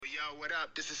Yo, what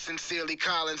up? This is Sincerely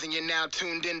Collins, and you're now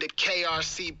tuned in to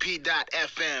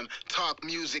KRCP.FM. Talk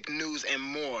music, news, and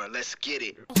more. Let's get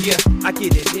it. Yeah, I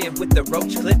get it in with the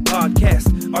Roach Clip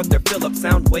Podcast. Arthur Phillips,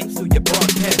 sound waves through your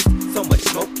broadcast. So much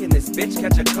smoke in this bitch,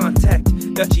 catch a contact.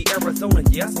 Dutchy, Arizona,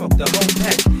 yeah, I smoke the whole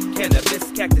pack. Cannabis,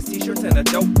 cactus, t-shirts, and a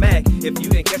dope mag. If you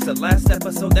didn't catch the last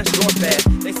episode, that's your bad.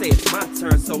 They say it's my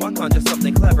turn, so I conjure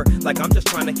something clever. Like I'm just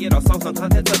trying to get our songs on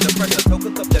content under pressure. So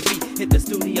cook up the beat, hit the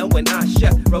studio, and I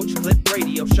chef. Roach Clip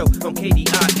Radio Show on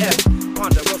KDIF.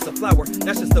 Ponderosa Flower,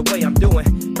 that's just the way I'm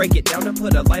doing. Break it down and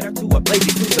put a lighter to a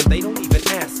blazing tune, so they don't even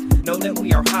ask. Know that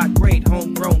we are high grade,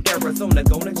 homegrown Arizona.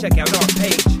 Go and check out our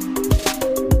page.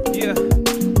 Yeah,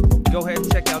 go ahead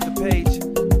and check out the page.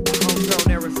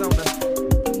 Homegrown Arizona,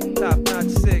 top notch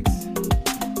 6.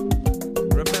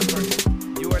 Remember,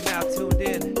 you are now tuned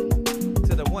in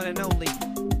to the one and only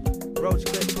Roach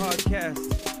Clip Podcast.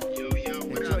 Yo,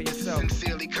 what Enjoy up? yourself.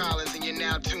 Sincerely Collins, and you're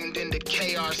now tuned in to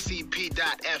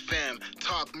KRCP.FM.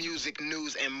 Talk music,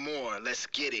 news, and more. Let's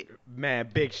get it. Man,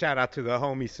 big shout out to the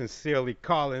homie Sincerely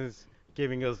Collins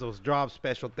giving us those drops.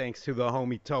 Special thanks to the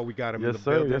homie Toe. We got him in the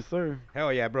building. Yes, sir.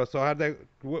 Hell yeah, bro. So how that?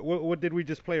 What did we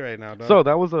just play right now, dog? So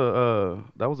that was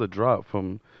a drop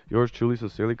from yours truly,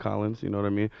 Sincerely Collins. You know what I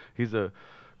mean? He's a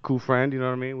cool friend. You know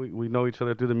what I mean? We know each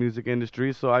other through the music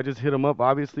industry. So I just hit him up,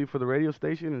 obviously, for the radio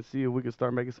station and see if we could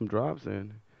start making some drops.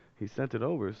 And he sent it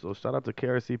over. So shout out to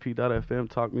KRCP.FM,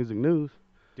 Talk Music News.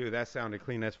 Dude, that sounded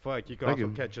clean as fuck. You can Thank also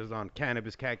you. catch us on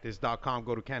CannabisCactus.com.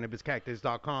 Go to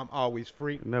CannabisCactus.com. Always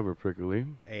free. Never prickly.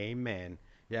 Amen.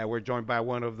 Yeah, we're joined by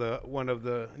one of the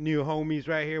new homies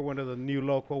right here, one of the new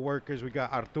local workers. We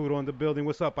got Arturo in the building.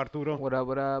 What's up, Arturo? What up,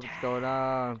 what's going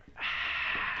on?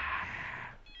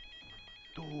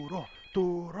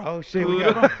 Oh shit, we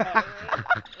got.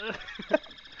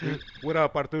 What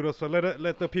up, Arturo? So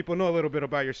let the people know a little bit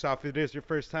about yourself. It is your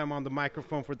first time on the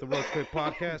microphone for the Roach Clip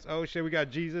Podcast. Oh shit, we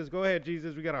got Jesus. Go ahead,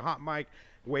 Jesus. We got a hot mic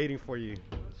waiting for you.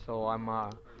 So I'm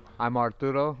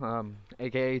Arturo,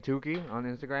 aka Tuki on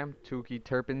Instagram, Tuki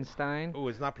Turpenstein. Oh,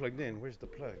 it's not plugged in. Where's the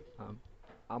plug?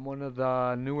 I'm one of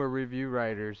the newer review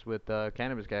writers with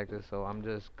Cannabis Cactus, so I'm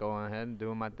just going ahead and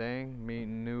doing my thing,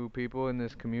 meeting new people in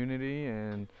this community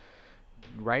and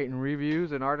writing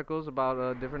reviews and articles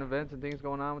about different events and things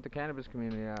going on with the cannabis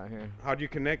community out here. How do you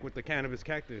connect with the Cannabis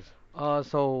Cactus?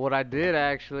 So what I did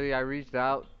actually, I reached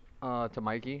out to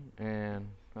Mikey, and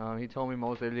he told me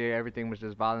mostly everything was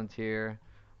just volunteer.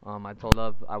 I told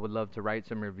I would love to write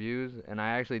some reviews, and I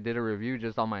actually did a review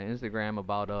just on my Instagram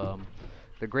about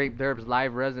the Grape Derbs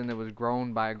live resin that was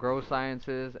grown by Grow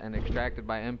Sciences and extracted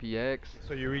by MPX.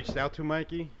 So you reached out to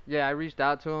Mikey Yeah, I reached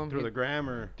out to him. through the gram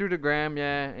or? Through the gram,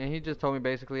 yeah, and he just told me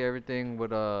basically everything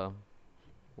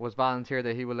was volunteer,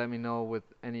 that he would let me know with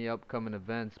any upcoming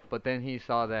events. But then he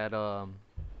saw that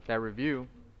that review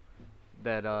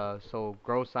that so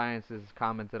Grow Sciences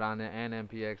commented on it and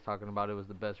MPX talking about it was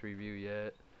the best review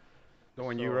yet. The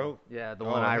one you wrote? Yeah, the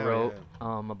Oh, one I hell wrote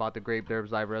yeah. About the Grape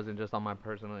Derbs live resin just on my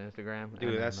personal Instagram.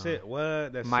 Dude, And that's then, it.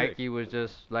 What? That's Mikey sick. was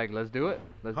just like, let's do it.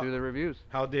 Let's Huh. do the reviews.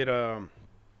 How did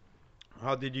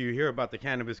you hear about the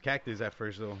Cannabis Cactus at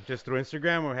first though? Just through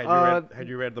Instagram, or had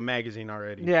you read the magazine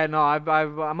already? Yeah, no,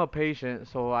 I'm a patient,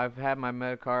 so I've had my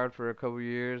med card for a couple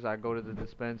years. I go to the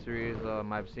dispensaries.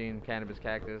 I've seen Cannabis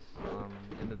Cactus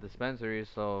in the dispensaries,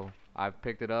 so I've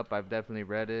picked it up. I've definitely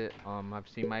read it. I've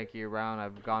seen Mikey around.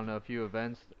 I've gone to a few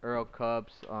events, Earl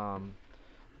Cups,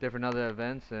 different other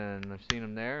events, and I've seen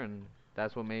him there, and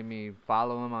that's what made me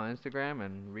follow him on Instagram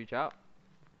and reach out.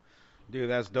 Dude,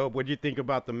 that's dope. What do you think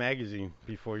about the magazine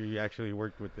before you actually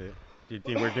worked with it? Do you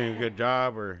think we're doing a good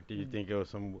job, or do you think it was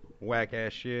some whack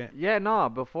ass shit? Yeah, no,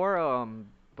 before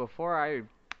I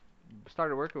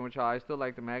started working with y'all, I still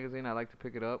like the magazine. I like to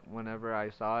pick it up whenever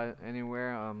I saw it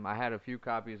anywhere. I had a few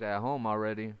copies at home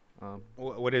already.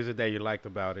 What is it that you liked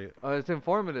about it? It's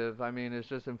informative. I mean, it's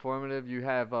just informative. You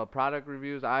have product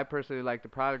reviews. I personally like the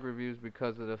product reviews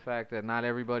because of the fact that not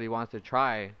everybody wants to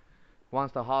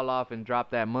haul off and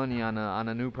drop that money on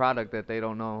a new product that they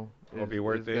don't know Will be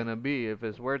worth is it. gonna be, if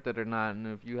it's worth it or not. And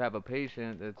if you have a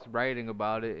patient that's writing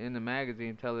about it in the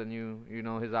magazine, telling you, you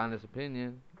know, his honest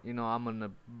opinion, you know, I'm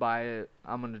gonna buy it.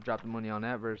 I'm gonna drop the money on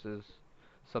that versus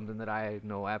something that I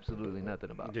know absolutely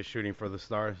nothing about. Just shooting for the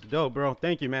stars. Dope, bro.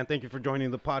 Thank you, man. Thank you for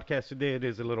joining the podcast today. It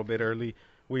is a little bit early.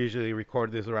 We usually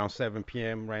record this around 7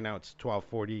 p.m. Right now it's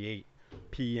 12:48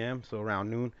 p.m., so around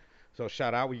noon. So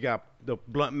shout out. We got the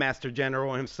Blunt Master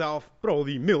General himself,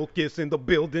 Brody Milk is in the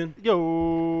building.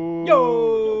 Yo.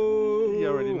 Yo.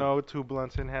 already know. 2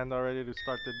 blunts in hand already to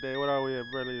start the day. What are we at?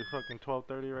 Barely fucking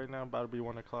 12:30 right now. About to be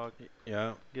 1 o'clock.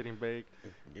 Yeah. Getting baked.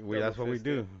 That's what we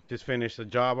do. Just finished the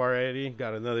job already.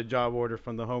 Got another job order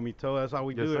from the homie Toe. That's how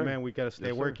we Yes, do sir. it, man. We gotta stay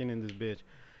Yes, sir. working in this bitch.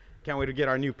 Can't wait to get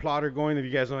our new plotter going. If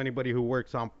you guys know anybody who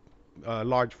works on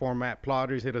large format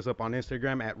plotters, hit us up on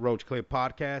Instagram at Roach Clip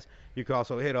Podcast. You can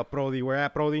also hit up Brody. Where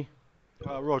at, Brody?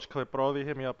 Roach Clip Brody.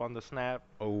 Hit me up on the Snap.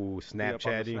 Oh, Hit me up on the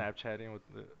Snapchatting. Snapchatting with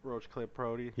the Roach Clip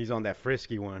Brody. He's on that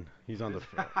frisky one. He's on the.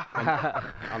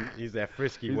 He's that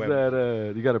frisky He's web.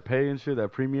 that you gotta pay and shit,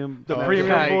 that premium. The Oh, premium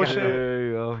yeah, you bullshit. gotta- There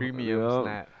you go. Premium Yup.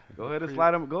 snap. Go ahead and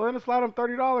slide him. Go ahead and slide him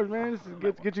 $30, man.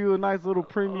 Just get you a nice little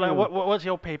premium. Like, what's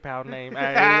your PayPal name?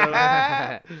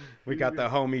 We got the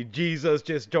homie Jesus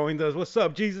just joined us. What's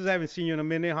up, Jesus? I haven't seen you in a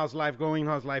minute. How's life going?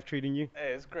 How's life treating you?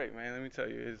 Hey, it's great, man. Let me tell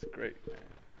you, it's great, man.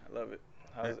 I love it.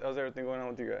 How's everything going on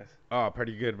with you guys? Oh,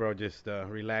 pretty good, bro. Just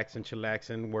relaxing,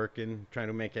 chillaxing, working, trying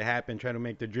to make it happen, trying to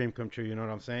make the dream come true. You know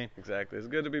what I'm saying? Exactly. It's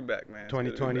good to be back, man. It's good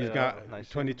to be 2020's back. got Nice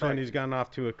to be 2020's gotten off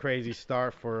to a crazy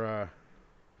start for us.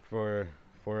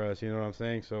 You know what I'm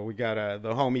saying? So we got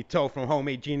the homie Toe from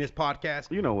Homemade Genius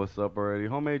Podcast. You know what's up already.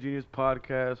 Homemade Genius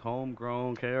Podcast,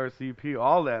 Homegrown, KRCP,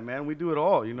 all that, man. We do it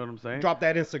all. You know what I'm saying? Drop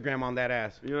that Instagram on that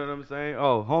ass. You know what I'm saying?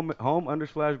 Oh,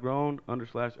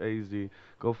 home_grown_AZ.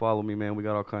 Go follow me, man. We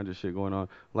got all kinds of shit going on.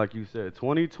 Like you said,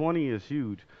 2020 is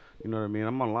huge. You know what I mean?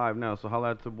 I'm on live now, so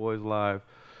holla at the boys live.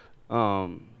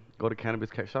 Go to Cannabis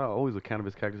Cactus. Shout out always with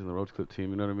Cannabis Cactus and the Roach Clip team.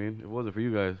 You know what I mean? If it wasn't for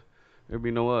you guys, there'd be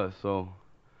no us. So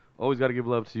always got to give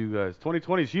love to you guys.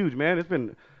 2020 is huge,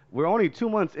 man. We're only 2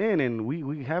 months in, and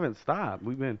we haven't stopped.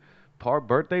 We've been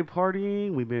birthday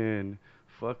partying. We've been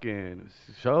fucking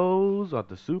shows at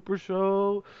the Super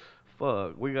Show.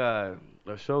 Fuck, we got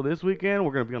a show this weekend.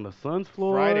 We're gonna be on the Suns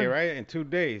floor. Friday, right? In 2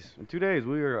 days. In 2 days,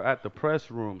 we are at the press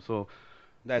room. So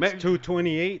That's Man-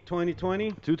 2/28,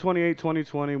 2020.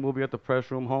 2/28/2020, we'll be at the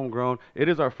press room, Homegrown. It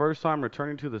is our first time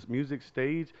returning to this music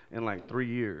stage in like 3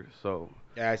 years. So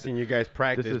Yeah, I seen you guys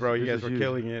practice, is- bro. You this guys is were huge.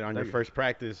 killing it on your Thank you. first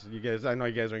practice. I know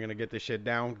you guys are gonna get this shit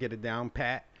down, get it down,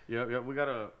 pat. yeah,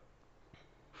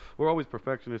 we're always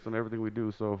perfectionists on everything we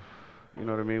do. So you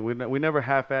know what I mean. We never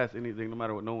half-ass anything, no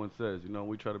matter what no one says. You know,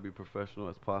 we try to be professional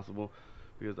as possible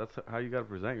because that's how you gotta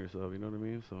present yourself. You know what I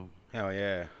mean? So Hell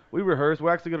yeah. we rehearse.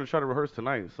 We're actually gonna try to rehearse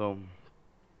tonight. So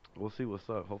we'll see what's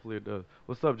up. Hopefully it does.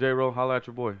 What's up, J-Ro? Holla at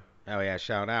your boy. Hell yeah,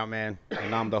 shout out, man.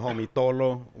 And I'm the homie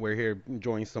Tolo. We're here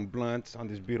enjoying some blunts on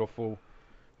this beautiful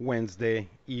Wednesday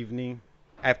evening.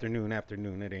 Afternoon.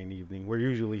 It ain't evening. We're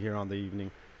usually here on the evening.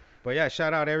 But yeah,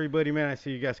 shout out everybody, man. I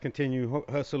see you guys continue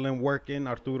hustling, working.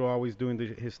 Arturo always doing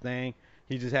his thing.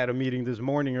 He just had a meeting this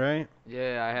morning, right?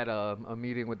 Yeah, I had a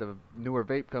meeting with a newer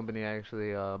vape company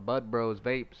actually, Bud Bros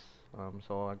Vapes.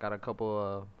 So I got a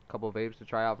couple vapes to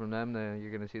try out from them. Then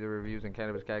you're gonna see the reviews in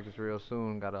Cannabis Cactus real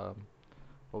soon. Got a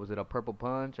a Purple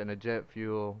Punch and a Jet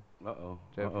Fuel.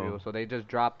 Jet Fuel. So they just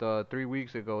dropped 3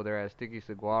 weeks ago. They're at Sticky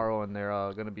Saguaro, and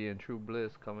they're gonna be in True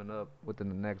Bliss coming up within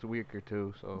the next week or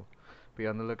two. So be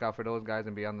on the lookout for those guys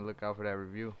and be on the lookout for that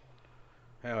review.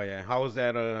 Hell yeah. How was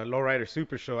that Lowrider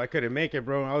Super Show? I couldn't make it,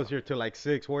 bro. I was here till like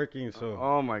 6 working, so.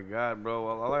 Oh my God, bro.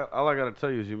 Well, all I gotta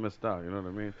tell you is you missed out. You know what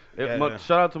I mean? Yeah.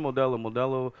 Shout out to Modelo.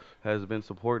 Modelo has been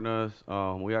supporting us.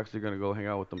 We actually gonna go hang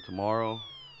out with them tomorrow.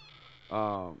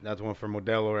 That's one for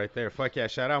Modelo right there. Fuck yeah,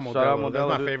 shout out Modelo. Shout out Modelo, That's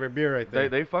my dude. favorite beer right there.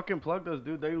 They fucking plugged us,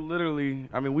 dude. They literally,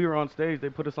 I mean, we were on stage. They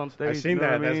put us on stage. I seen you know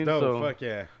that. what I mean? That's dope. So Fuck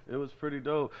yeah. it was pretty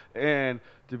dope. And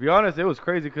to be honest, it was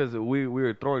crazy because we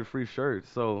were throwing free shirts.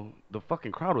 So the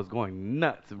fucking crowd was going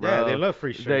nuts, bro. Yeah, they love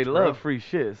free shirts, They bro. love free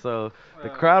shit. So the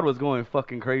crowd was going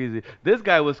fucking crazy. This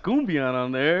guy was Cumbian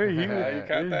on there. He was, You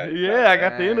caught that? yeah, I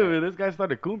got the end of it. This guy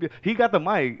started Cumbia. He got the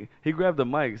mic. He grabbed the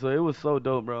mic. So it was so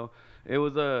dope, bro. It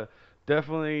was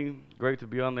definitely great to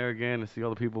be on there again and see all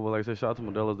the people. But like I said, shout out to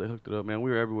Modelo's. They hooked it up, man.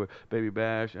 We were everywhere. Baby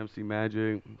Bash, MC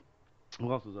Magic.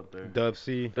 Who else was up there? Dub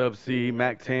C. Dub C,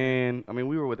 Mac 10. I mean,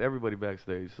 we were with everybody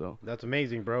backstage. So That's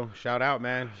amazing, bro. Shout out,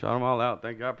 man. shout them all out.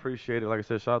 Thank you. I appreciate it. Like I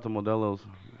said, shout out to Modelo's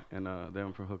and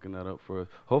them for hooking that up for us.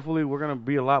 Hopefully, we're gonna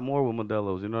be a lot more with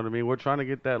Modelo's. You know what I mean? We're trying to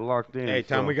get that locked in. Hey,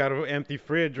 time so- we got an empty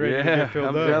fridge ready to Yeah, get filled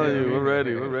I'm up. telling know you, what I we're mean?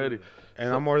 ready. We're ready.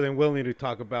 And I'm more than willing to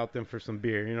talk about them for some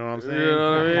beer. You know what I'm saying? You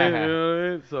know what I mean? You know what I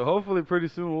mean? So hopefully, pretty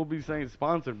soon we'll be saying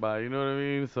sponsored by. You know what I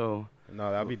mean? So No,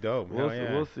 that'd be dope. we'll Hell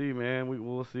yeah. we'll see, man.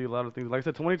 We'll see a lot of things. Like I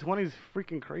said, 2020 is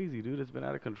freaking crazy, dude. It's been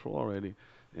out of control already,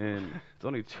 and it's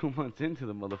only 2 months into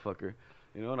the motherfucker.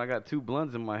 You know, and I got 2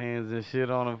 blunts in my hands and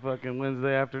shit on a fucking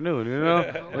Wednesday afternoon. You know,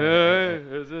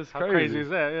 yeah, it's just How crazy. crazy is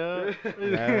that?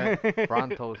 Yeah,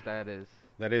 Pronto status.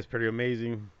 that is pretty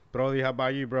amazing. Brody, how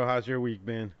about you, bro? How's your week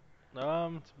been?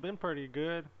 It's been pretty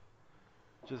good.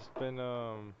 Just been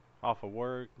off of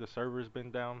work. The server's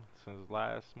been down since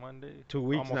last Monday. 2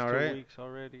 weeks Almost now, two right? weeks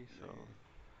already. So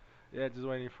yeah, just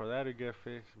waiting for that to get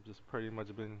fixed. I've just pretty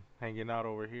much been hanging out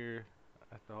over here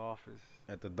at the office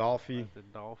At the Dolphy. at the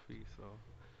Dolphy. So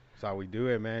That's how we do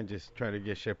it, man. Just try to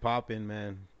get shit popping,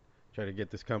 man. Try to get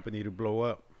this company to blow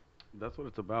up. That's what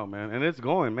it's about, man. And it's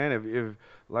going, man. If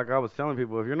like I was telling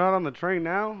people, if you're not on the train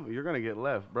now, you're gonna get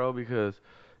left, bro, because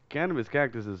Cannabis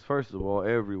Cactus is first of all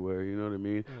everywhere. You know what I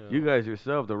mean? yeah. You guys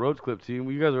yourself, the Roach Clip team,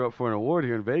 you guys are up for an award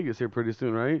here in Vegas here pretty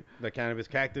soon, right? The Cannabis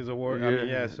Cactus Award. I mean,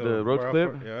 Yeah, yeah. So the Roach we're up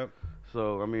Clip? for- Yep.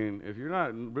 So I mean, if you're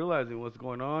not realizing what's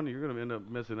going on, you're gonna end up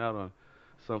missing out on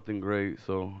something great.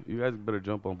 So you guys better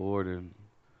jump on board and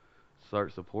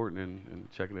start supporting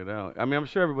and checking it out. I mean, I'm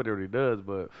sure everybody already does,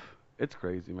 but it's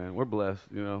crazy, man. We're blessed,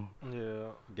 you know.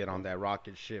 Yeah, Get on that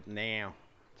rocket ship now.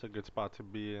 it's a good spot to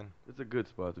be in. It's a good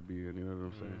spot to be in. You know what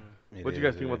I'm saying? It What you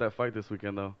guys is, think about that fight this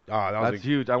weekend, though? Oh, that was That's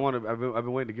huge. I've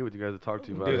been waiting to get with you guys to talk to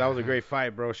you about dude. it. That was a great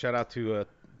fight, bro. Shout out to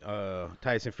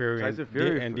Tyson Fury Tyson and,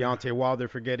 Fury and for- Deontay Wilder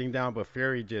for getting down, but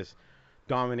Fury just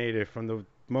dominated from the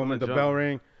moment the jump. bell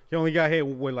rang. He only got hit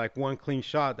with like one clean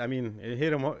shot. I mean, it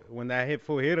hit him when that hit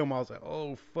him. I was like,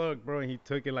 oh fuck, bro. And he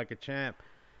took it like a champ.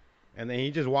 And then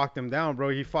he just walked him down, bro.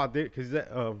 He fought it because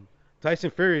Tyson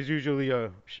Fury is usually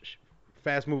a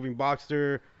fast-moving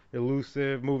boxer,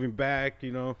 elusive, moving back.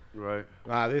 You know. Right.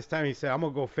 This time he said, I'm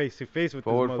gonna go face to face with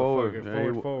Forward, this forward.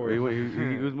 motherfucker. Yeah, Forward.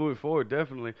 He was moving forward,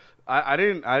 definitely.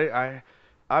 I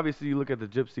obviously you look at the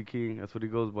Gypsy King. That's what he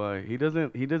goes by. He does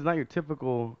not your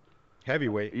typical.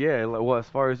 Heavyweight. Yeah. Well, as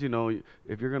far as you know,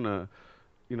 if you're gonna,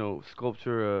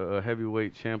 sculpture a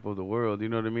heavyweight champ of the world, you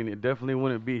know what I mean? It definitely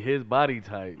wouldn't be his body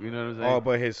type. You know what I'm saying? Oh,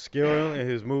 but his skill and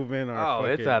his movement are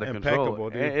it's out of impeccable, control.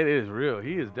 dude. It is real.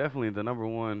 He is definitely the number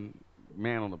one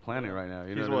man on the planet right now.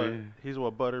 You know what I mean? He's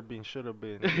what Butterbean should have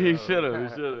been. He should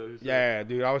have. Yeah,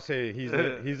 dude. I would say he's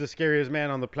the scariest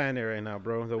man on the planet right now,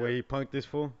 bro. The way he punked this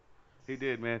fool. He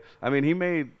did, man. I mean, he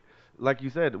made, like you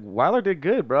said, Wilder did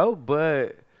good, bro.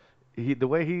 But the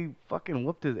way he fucking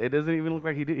whooped it doesn't even look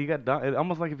like he did. He got down. It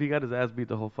almost like if he got his ass beat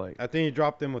the whole fight. I think he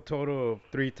dropped him a total of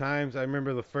 3 times. I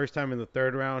remember the first time in the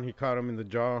 3rd round, he caught him in the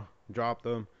jaw, dropped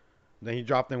him. Then he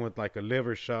dropped him with like a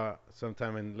liver shot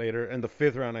sometime in the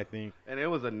 5th round, I think. And it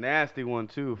was a nasty one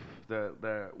too.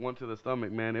 That went to the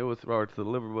stomach, man. It was or to the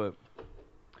liver, but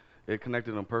it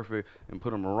connected him perfect and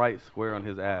put him right square on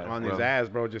his ass. On bro. his ass,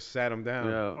 bro. Just sat him down.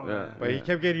 Yeah. But he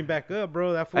kept getting back up,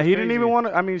 bro. That fool's And he didn't crazy. even want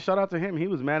to. I mean, shout out to him. He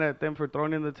was mad at them for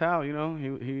throwing in the towel. You know,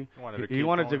 he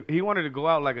wanted to go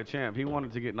out like a champ. He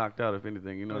wanted to get knocked out, if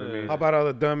anything. You know what I mean? How about all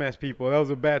the dumbass people? That was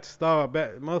a bad stop.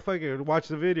 Motherfucker, watch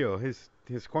the video.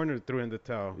 His corner threw in the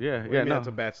towel. Yeah, What do you mean no. That's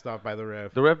a bad stop by the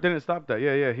ref. The ref didn't stop that.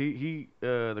 Yeah.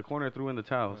 The corner threw in the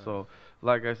towel. So,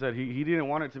 like I said, he didn't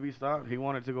want it to be stopped. He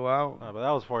wanted to go out. No, but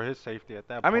that was for his safety at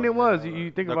that I point. mean, it was.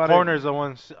 You think about it. The corner's the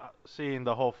one seeing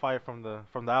the whole fight from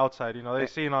the outside. You know, they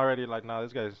seen already like, nah,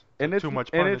 this guy's too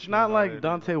much punishment. And it's not like already.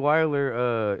 Deontay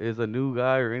Wilder is a new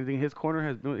guy or anything. His corner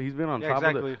he's been on top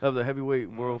exactly. of the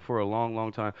heavyweight world for a long,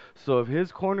 long time. So if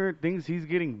his corner thinks he's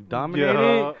getting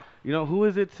dominated, who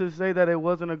is it to say that it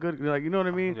wasn't a good, you know what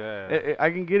I mean? Yeah.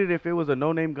 I can get it if it was a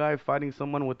no-name guy fighting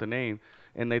someone with a name.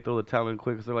 And they throw the towel in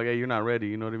quick. So they're like, hey, you're not ready.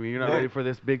 You know what I mean? You're not ready for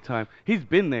this big time. He's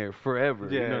been there forever.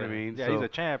 Yeah. You know what I mean? Yeah, so, he's a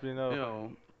champ, you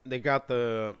know. They got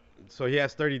so he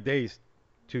has 30 days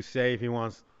to say if he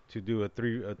wants to do the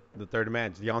 3rd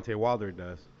match. Deontay Wilder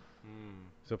does.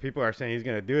 So people are saying he's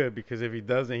gonna do it because if he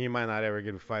doesn't, he might not ever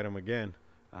get to fight him again.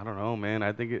 I don't know, man.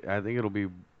 I think it'll be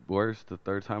worse the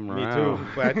 3rd time around. Me too.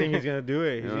 But I think he's gonna do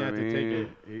it. He's You know gonna what have I to mean?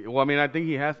 take it. Well, I mean, I think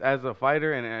he has, as a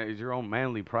fighter and as your own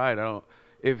manly pride.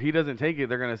 If he doesn't take it,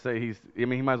 they're gonna say he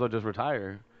might as well just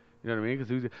retire. You know what I mean?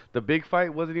 Because the big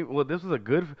fight wasn't even. Well, this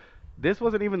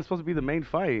wasn't even supposed to be the main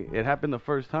fight. It happened the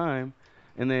first time,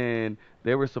 and then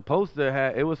they were supposed to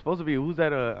have. It was supposed to be who's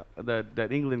that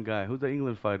England guy? Who's the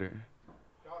England fighter?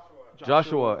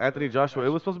 Anthony Joshua. It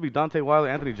was supposed to be Deontay Wilder.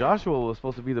 Anthony Joshua was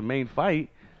supposed to be the main fight,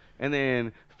 and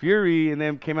then Fury and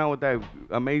them came out with that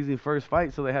amazing first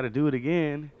fight, so they had to do it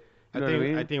again. You know what I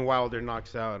mean? I think Wilder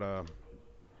knocks out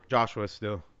Joshua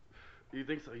still. You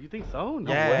think so? You think so?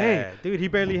 No Yeah, way. dude, he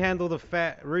barely handled a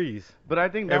fat Reese. But I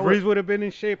think If Reese would have been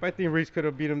in shape, I think Reese could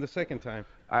have beat him the 2nd time.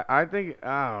 I think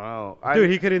I don't know. Dude,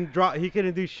 he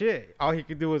couldn't do shit. All he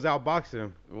could do was outbox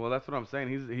him. Well, that's what I'm saying.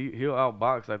 He'll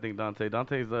outbox. I think Dante.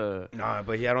 Dante's Nah,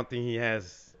 but I don't think he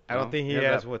has. I don't think he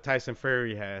has what Tyson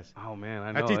Fury has. Oh man,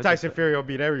 I know. I think Tyson Fury will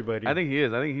beat everybody. I think he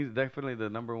is. I think he's definitely the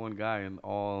number 1 guy in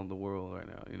all the world right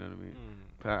now. You know what I mean?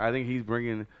 I think he's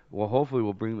bringing. Well, hopefully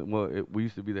we'll bring. We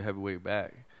used to be the heavyweight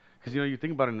back, because you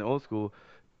think about it in the old school.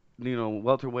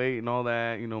 welterweight and all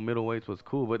that, middleweights was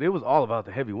cool, but it was all about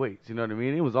the heavyweights. You know what I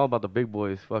mean? It was all about the big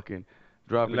boys fucking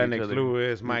dropping each Lennox other.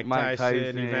 Lewis, Mike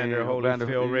Tyson, Evander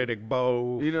Holyfield, Riddick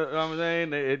Bowe. You know what I'm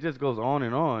saying? It just goes on,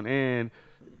 and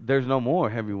there's no more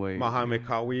heavyweight. Muhammad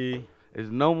Ali.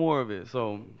 There's no more of it.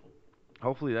 So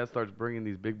hopefully that starts bringing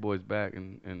these big boys back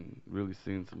and really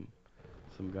seeing some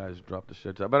guys drop the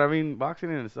shit. But I mean,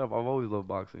 boxing in itself, I've always loved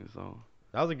boxing. So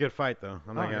that was a good fight, though.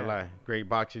 I'm not gonna lie. Great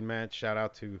boxing match. Shout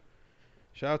out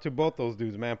to both those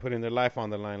dudes, man, putting their life on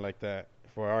the line like that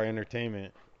for our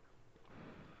entertainment.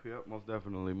 Yep, most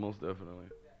definitely.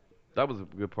 That was a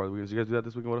good part of the weekend. Did you guys do that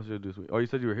this weekend? What else did you do this week? Oh, you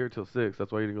said you were here till 6.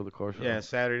 That's why you didn't go to the car show. Yeah,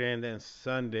 Saturday and then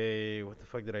Sunday. What the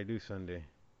fuck did I do Sunday?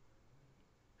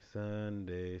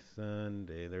 Sunday.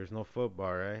 There's no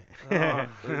football, right?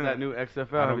 That new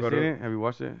XFL. Have you seen it? Have you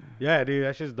watched it? Yeah, dude,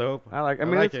 that's just dope. I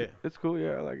mean, like it. It's cool.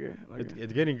 Yeah, I like it.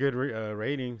 It's getting good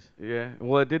ratings. Yeah.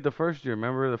 Well, it did the first year.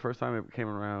 Remember the first time it came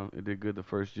around, it did good the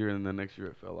first year, and the next year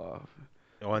it fell off.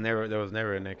 Oh, and there was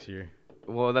never a next year.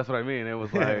 Well, that's what I mean. It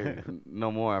was like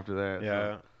no more after that.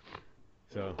 Yeah.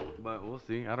 So. But we'll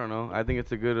see. I don't know. I think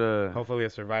it's a good. Hopefully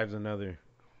it survives another.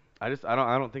 I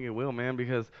don't think it will, man,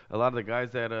 because a lot of the guys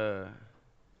that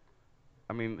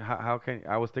I mean, how can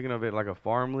I was thinking of it like a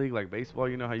farm league, like baseball.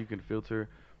 You know how you can filter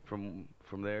from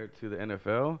there to the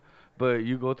NFL, but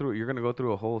you're gonna go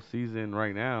through a whole season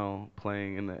right now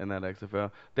playing in that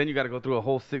XFL. Then you got to go through a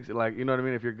whole like, you know what I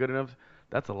mean? If you're good enough,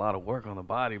 that's a lot of work on the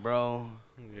body, bro.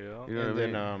 Yeah. You know what I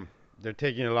mean? Then they're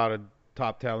taking a lot of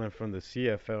top talent from the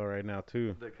CFL right now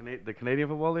too. The Canadian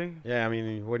Football League? Yeah, I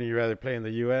mean, wouldn't you rather play in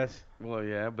the U.S.? Well,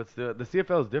 yeah, but still, the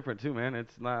CFL is different too, man.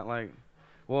 It's not like,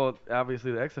 well,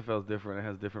 obviously the XFL is different. It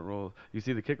has different rules. You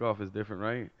see, the kickoff is different,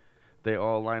 right? They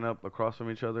all line up across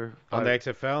from each other. On the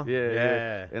XFL?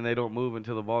 Yeah. And they don't move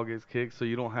until the ball gets kicked, so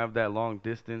you don't have that long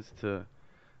distance to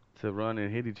run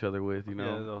and hit each other with, you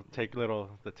know. Yeah, they'll take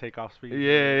the takeoff speed.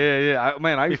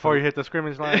 Yeah. Before you hit the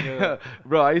scrimmage line.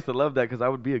 Bro, I used to love that because I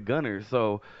would be a gunner.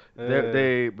 So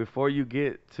they before you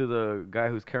get to the guy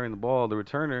who's carrying the ball, the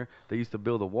returner, they used to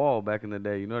build a wall back in the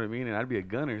day. You know what I mean? And I'd be a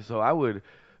gunner. So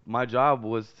my job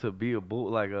was to be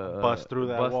bust through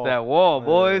that wall. That wall,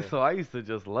 boys. So I used to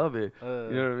just love it. You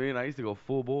know what I mean? I used to go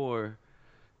full bore,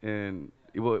 and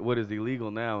what is illegal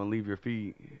now, and leave your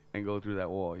feet and go through that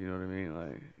wall. You know what I mean?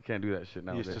 Like, you can't do that shit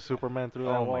nowadays. You used to Superman through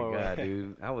that wall. Oh my god,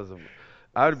 dude,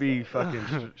 I would be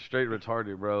fucking straight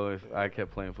retarded, bro, if I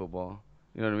kept playing football.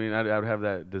 You know what I mean? I'd have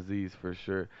that disease for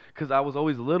sure. Because I was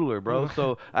always littler, bro.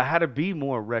 So I had to be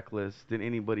more reckless than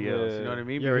anybody else. You know what I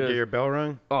mean? You ever get your bell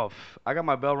rung? Oh, I got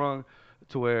my bell rung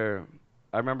to where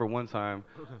I remember one time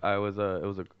I played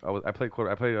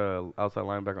outside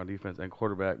linebacker on defense and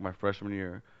quarterback my freshman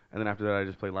year. And then after that, I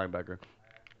just played linebacker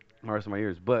the rest of my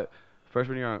years. But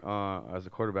freshman year as a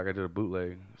quarterback, I did a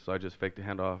bootleg. So I just faked the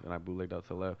handoff, and I bootlegged out to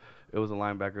the left. It was a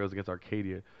linebacker. It was against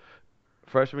Arcadia.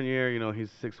 Freshman year, you know, he's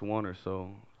 6'1" or so,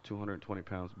 220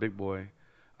 pounds, big boy.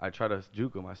 I tried to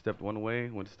juke him. I stepped one way,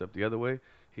 went to step the other way.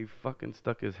 He fucking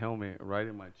stuck his helmet right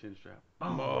in my chin strap.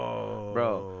 Oh.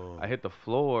 Bro, I hit the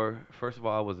floor. First of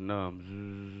all, I was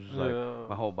numb, like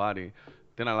my whole body.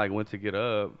 Then I went to get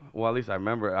up. Well, at least I don't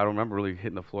remember really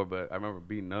hitting the floor, but I remember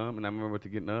being numb, and I remember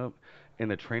getting up,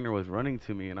 and the trainer was running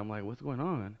to me, and I'm like, what's going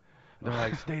on? They're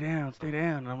like, stay down.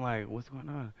 And I'm like, what's going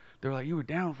on? They're like, you were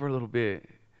down for a little bit.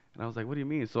 And I was like, what do you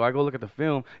mean? So I go look at the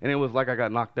film, and it was like I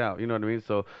got knocked out. You know what I mean?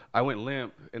 So I went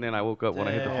limp, and then I woke up when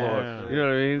I hit the floor. You know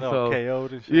what I mean? So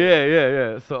KO'd and shit.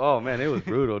 Yeah. So, oh, man, it was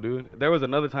brutal, dude. There was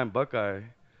another time Buckeye,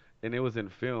 and it was in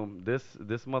film. This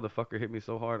motherfucker hit me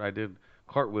so hard, I did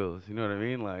cartwheels. You know what I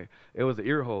mean? Like, it was an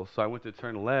ear hole. So I went to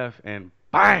turn left, and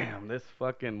bam! This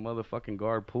fucking motherfucking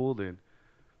guard pulled in.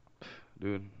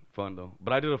 Dude, fun, though.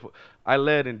 But I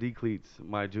led in D-cleats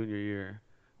my junior year,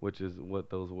 which is what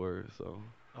those were, so...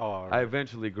 Oh, I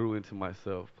eventually grew into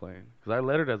myself playing because I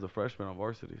lettered as a freshman on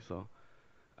varsity. So,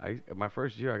 my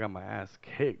first year I got my ass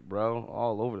kicked, bro,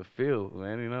 all over the field,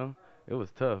 man. You know, it was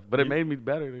tough, but it made me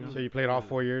better. You know? So you played all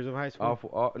 4 years of high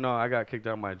school? No, I got kicked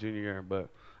out my junior year, but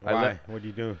why? What'd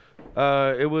you do?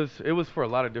 It was for a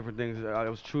lot of different things. I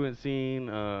was truancy.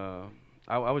 I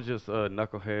was just a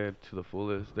knucklehead to the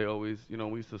fullest. They always, you know,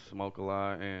 we used to smoke a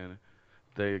lot, and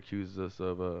they accused us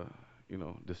of, you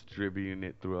know, distributing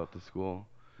it throughout the school.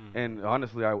 And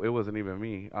honestly, it wasn't even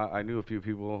me. I knew a few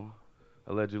people,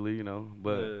 allegedly, you know,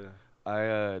 but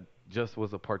I just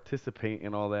was a participant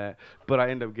in all that. But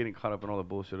I ended up getting caught up in all the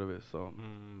bullshit of it. So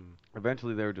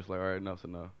eventually, they were just like, all right, enough's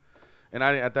enough. And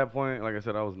at that point, like I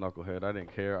said, I was a knucklehead. I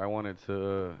didn't care. I wanted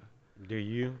to. Do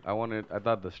you? I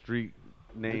thought the street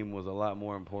name was a lot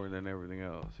more important than everything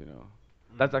else. You know,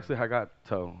 that's actually how I got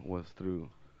toe, was through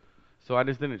So I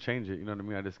just didn't change it. You know what I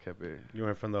mean? I just kept it. You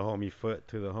went from the homie foot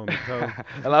to the homie toe.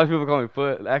 A lot of people call me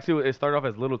Foot. Actually, it started off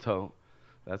as Little Toe.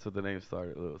 That's what the name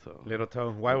started, Little Toe. Little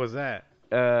toe. Why was that?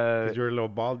 Uh, Cause you were a little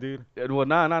bald dude. well,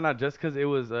 nah. Just because it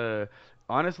was,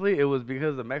 honestly, it was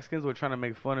because the Mexicans were trying to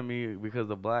make fun of me because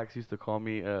the blacks used to call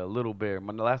me Little Bear.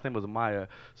 My last name was Maya,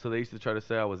 so they used to try to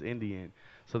say I was Indian.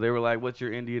 So they were like, "What's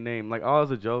your Indian name?" Like, oh,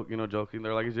 it's a joke, joking.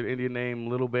 They're like, "Is your Indian name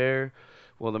Little Bear?"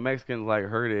 Well, the Mexicans like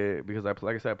heard it because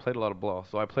like I said, I played a lot of ball,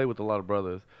 so I played with a lot of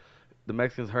brothers. The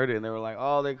Mexicans heard it and they were like,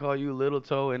 "Oh, they call you Little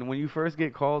Toe." And when you first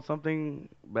get called something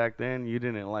back then, you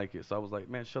didn't like it. So I was like,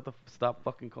 "Man, stop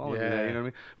fucking calling me that." You know what I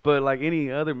mean? But like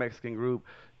any other Mexican group,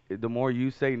 the more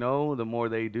you say no, the more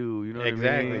they do. You know what I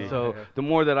Exactly. mean? So the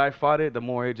more that I fought it, the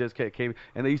more it just came.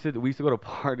 And we used to go to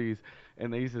parties.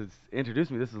 And they used to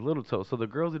introduce me. This is Little Toe. So the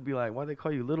girls would be like, "Why they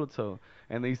call you Little Toe?"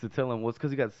 And they used to tell them, "Well, it's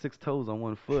because you got 6 toes on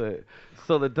 1 foot."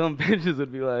 So the dumb bitches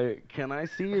would be like, "Can I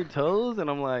see your toes?" And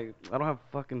I'm like, "I don't have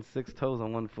fucking 6 toes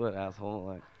on 1 foot, asshole."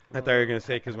 Like, I thought you were gonna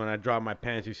say because when I drop my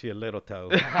pants, you see a little toe.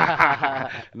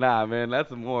 nah, man,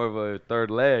 that's more of a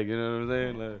third leg. You know what I'm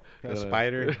saying? Like, A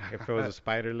spider. If it was a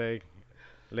spider leg,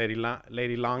 lady long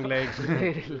legs.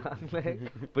 Lady long leg.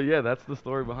 But yeah, that's the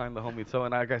story behind the homie toe.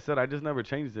 And like I said, I just never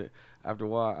changed it. After a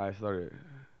while, I started.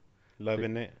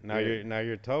 Loving it. Now Yeah.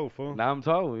 you're toe, fool. Now I'm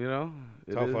toe. You know.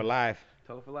 It Toe for is. life.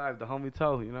 Toe for life. The homie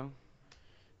toe. You know.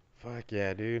 Fuck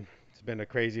yeah, dude. It's been a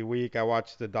crazy week. I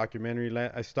watched the documentary.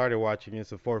 I started watching.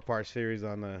 It's a 4-part series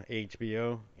on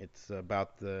HBO. It's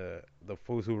about the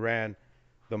fools who ran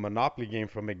the Monopoly game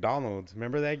from McDonald's.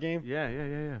 Remember that game?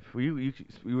 Yeah. You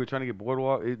were trying to get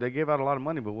Boardwalk. They gave out a lot of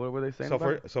money, but what were they saying So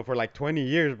about for so for like 20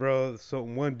 years, bro. So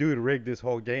one dude rigged this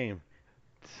whole game.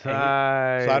 it? So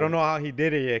I don't know how he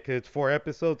did it yet, 'cause it's 4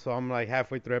 episodes. So I'm like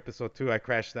halfway through episode 2. I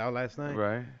crashed out last night.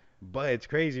 Right. But it's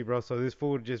crazy, bro. So this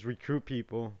fool would just recruit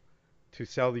people to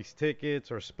sell these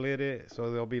tickets or split it.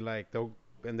 So they'll be like they'll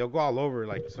go all over,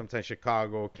 like sometimes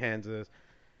Chicago, Kansas,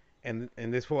 and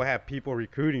this fool have people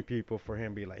recruiting people for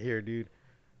him. Be like, here, dude,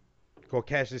 go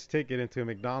cash this ticket into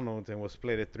McDonald's and we'll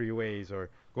split it 3 ways, or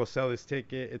go sell this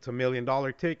ticket. It's $1 million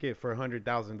ticket for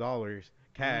 $100,000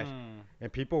 cash.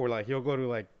 And people were like, he'll go to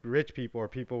like rich people or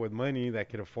people with money that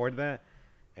could afford that,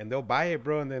 and they'll buy it,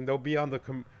 bro. And then they'll be on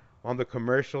the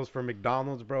commercials for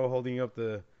McDonald's, bro, holding up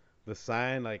the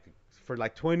sign. Like for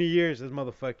like 20 years, this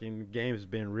motherfucking game's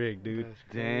been rigged, dude.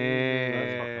 Damn.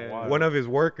 That's fucking wild. One of his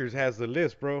workers has the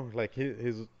list, bro. Like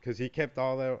his because he kept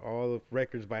all the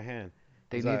records by hand.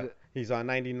 He's on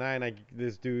 99.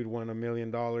 This dude won $1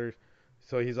 million.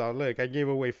 So he's all, look, I gave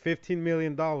away $15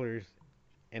 million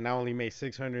and I only made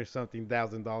 600 something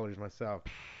thousand dollars myself.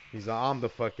 He's all, I'm the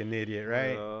fucking idiot,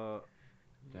 right?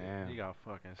 Damn. You got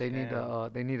fucking They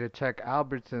need to check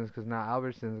Albertsons, because now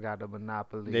Albertsons got a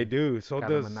monopoly. They do. So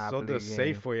Got a does monopoly game.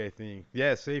 Safeway, I think.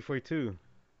 Yeah, Safeway too.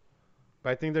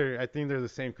 But I think they're the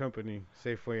same company,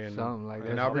 Safeway and Something like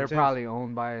and that. They're Albertsons. probably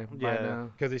owned by Yeah,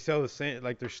 them. because they sell the same,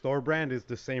 like their store brand is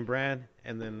the same brand,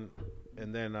 and then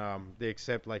they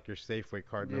accept like your Safeway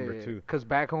card number too. Because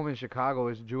back home in Chicago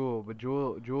it's Jewel, but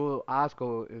Jewel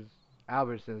Osco is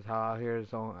Albertsons. How out here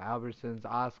it's on Albertsons,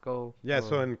 Osco. Yeah,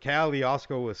 so in Cali,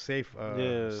 Osco was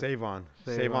Yeah. Save-On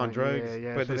Save-On, drugs.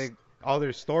 yeah, But so this, all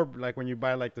their store, like when you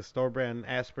buy like the store brand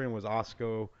aspirin was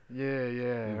Osco.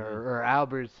 or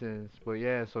Albertsons. But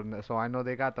yeah, so I know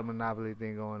they got the monopoly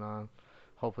thing going on.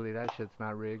 Hopefully that shit's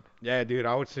not rigged. Yeah, dude,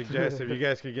 I would suggest if you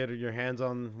guys could get your hands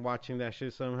on watching that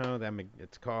shit somehow,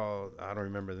 it's called, I don't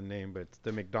remember the name, but it's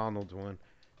the McDonald's one.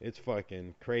 It's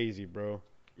fucking crazy, bro.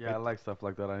 Yeah, I like stuff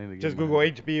like that. I need to get Just my Google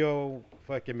hands- HBO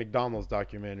fucking McDonald's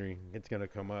documentary. It's gonna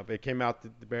come up. It came out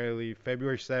barely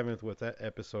February 7th with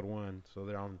episode 1, so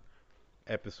they're on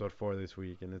episode 4 this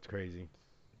week, and it's crazy.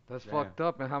 That's Yeah. fucked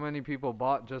up. And how many people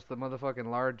bought just the motherfucking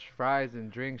large fries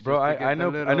and drinks? Bro, just to get I the know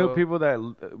little, people that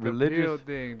the peel religious.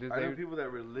 thing. Did I know they- people that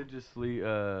religiously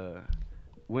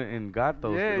went and got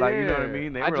those. Yeah, like, you know what I yeah.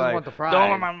 mean? They I were just like, want the fries.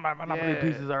 "No, my Monopoly Yeah.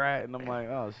 pieces are at," and I'm like,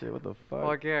 "Oh shit, what the fuck?"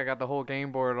 Fuck yeah, I got the whole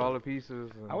game board, all the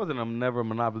pieces. I wasn't never a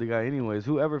Monopoly guy, anyways.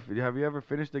 Have you ever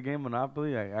finished the game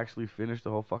Monopoly? I actually finished the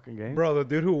whole fucking game. Bro, the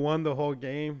dude who won the whole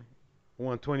game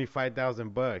won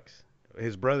 $25,000.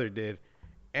 His brother did,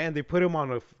 and they put him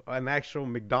on an actual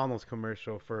McDonald's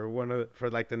commercial for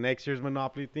like the next year's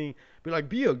Monopoly thing.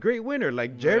 Be a great winner,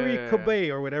 like Jerry Yeah. Cabay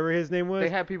or whatever his name was. They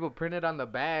had people printed on the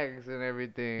bags and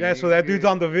everything. Yeah, so that dude's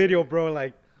on the video, bro,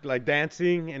 like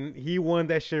dancing, and he won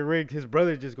that shit rigged. His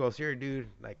brother just goes, "Here, dude,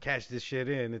 like cash this shit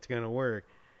in, it's gonna work."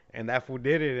 And that fool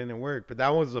did it and it worked. But that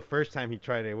was the first time he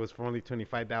tried it. It was for only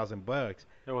 $25,000.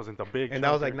 It wasn't the big. And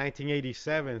that was like chunker.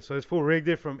 1987. So this fool rigged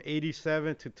it from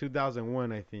 87 to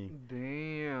 2001, I think.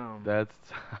 Damn. That's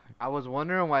I was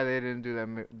wondering why they didn't do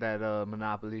that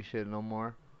Monopoly shit no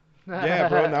more. Yeah,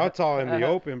 bro. Now it's all in the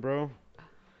open, bro.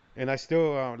 And I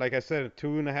still, like I said,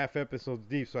 2.5 episodes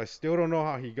deep. So I still don't know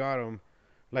how he got him.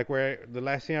 Like where the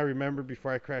last thing I remember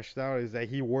before I crashed out is that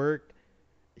he worked.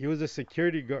 He was a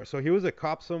security guard. So he was a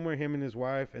cop somewhere, him and his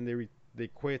wife, and they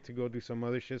quit to go do some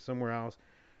other shit somewhere else.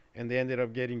 And they ended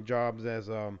up getting jobs as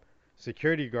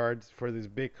security guards for this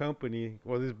big company.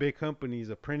 Well, this big company is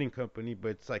a printing company, but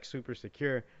it's like super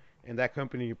secure. And that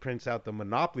company prints out the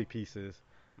Monopoly pieces.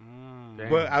 Mm.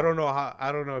 But I don't know how.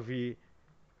 I don't know if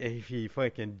he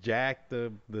fucking jacked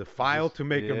the file to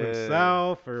make him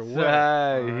himself or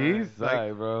what. He's Like-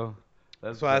 like, bro.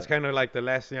 So that's kind of like the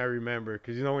last thing I remember,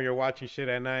 because you know when you're watching shit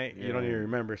at night, you don't Yeah. even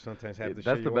remember sometimes half the shit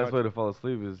that's you the best watch. way to fall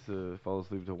asleep is to fall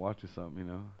asleep to watching something, you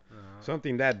know.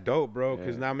 Something that dope, bro,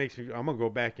 because Yeah. now makes me. I'm gonna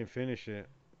go back and finish it.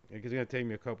 It's gonna take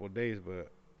me a couple of days,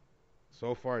 but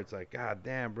so far it's like, god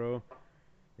damn, bro,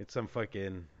 it's some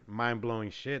fucking mind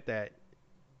blowing shit that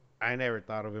I never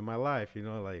thought of in my life, you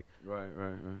know, like. Right.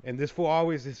 And this fool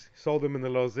always just sold them in the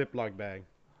little Ziploc bag.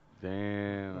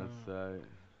 Damn, that's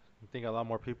I think a lot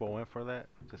more people went for that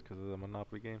just because of the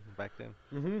Monopoly game back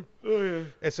then. Oh yeah.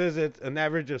 It says it's an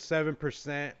average of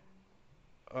 7%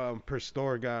 per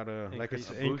store got like Increase.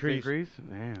 an A increase.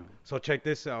 Damn. So check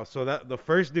this out. So that the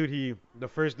first dude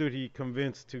he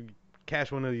convinced to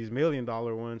cash one of these $1 million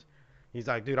ones. He's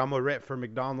like, dude, I'm a rep for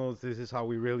McDonald's. This is how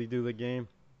we really do the game.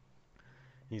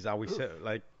 He's always said,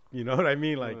 like, you know what I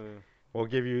mean? Like, I'll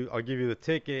give you the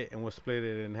ticket and we'll split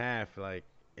it in half. Like,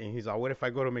 and he's like, what if I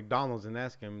go to McDonald's and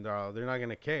ask him? They're not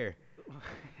gonna care.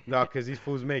 No, because these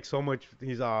fools make so much. They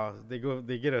get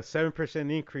a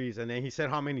 7% increase, and then he said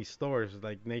how many stores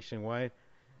like nationwide.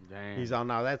 Damn. He's on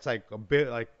now. That's like a bit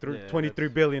like Yeah,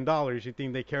 $23 billion. You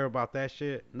think they care about that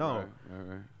shit? No.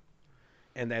 Right.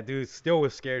 And that dude still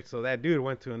was scared. So that dude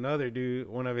went to another dude,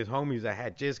 one of his homies that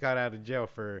had just got out of jail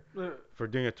for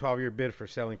doing a 12-year bid for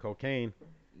selling cocaine.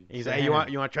 He's like, hey, you want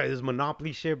to try this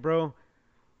Monopoly shit, bro?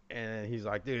 And he's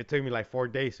like, dude, it took me like 4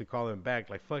 days to call him back.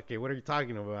 Like, fuck it, what are you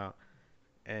talking about?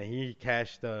 And he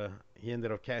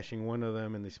ended up cashing one of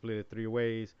them, and they split it 3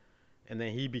 ways. And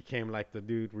then he became like the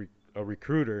dude, a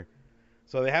recruiter.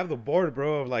 So they have the board,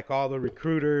 bro, of like all the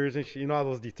recruiters and you know, all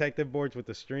those detective boards with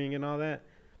the string and all that.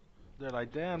 They're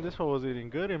like, damn, this one was eating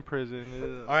good in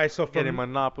prison. All right, so Getting from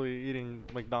Monopoly, eating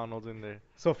McDonald's in there.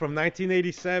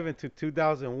 1987 to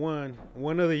 2001,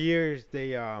 one of the years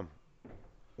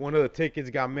one of the tickets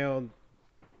got mailed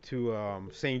to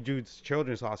St. Jude's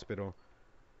Children's Hospital,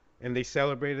 and they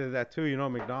celebrated that too. You know,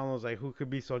 McDonald's, like, who could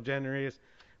be so generous?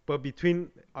 But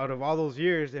out of all those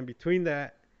years, and between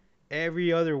that,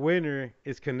 every other winner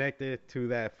is connected to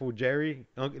that fool Jerry.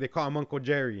 They call him Uncle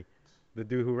Jerry, the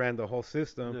dude who ran the whole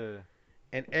system. Yeah.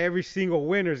 And every single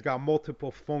winner's got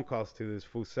multiple phone calls to this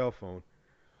fool cell phone.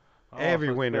 Oh, Every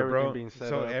so it's winner, everything bro. being set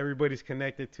So up. everybody's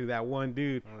connected to that one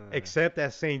dude, Yeah. except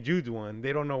that St. Jude's one.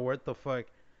 They don't know what the fuck.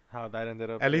 How that ended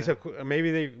up. At least there.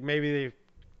 maybe they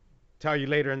tell you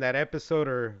later in that episode,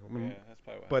 or Yeah, that's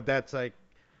probably why. but that's like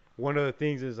one of the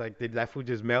things is like, did that fool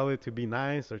just mail it to be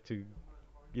nice or to,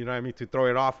 you know what I mean, to throw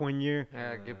it off one year?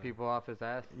 Yeah, get people off his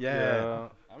ass. Yeah.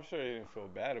 I'm sure he didn't feel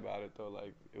bad about it though.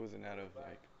 Like it wasn't out of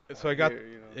like. So it got fear,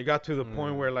 you know? it got to the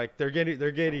point where like they're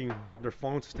getting their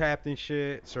phones tapped and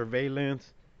shit,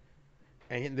 surveillance.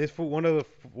 And this fool, one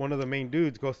of the main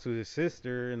dudes goes to his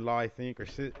sister-in-law, I think,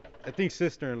 I think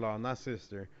sister-in-law, not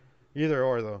sister, either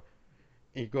or though.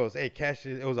 He goes, "Hey, cash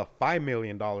it." It was a $5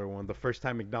 million one. The first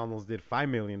time McDonald's did $5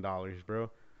 million, bro.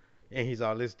 And he's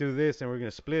like, "Let's do this, and we're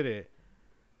gonna split it."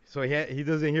 So he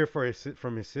doesn't hear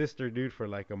from his sister, dude, for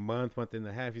like a month and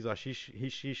a half. He's like, she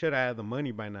should have had the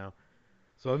money by now.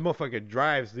 So this motherfucker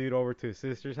drives, dude, over to his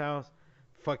sister's house.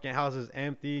 Fucking house is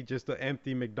empty, just an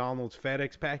empty McDonald's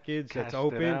FedEx package that's Cashed it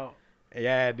open. out.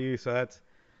 Yeah, dude. So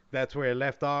that's where it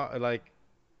left off. Like,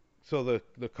 so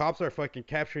the cops are fucking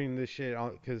capturing this shit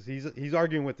because he's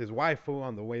arguing with his wife, fool,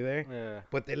 on the way there. Yeah.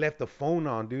 But they left the phone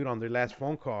on, dude, on their last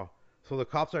phone call. So the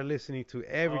cops are listening to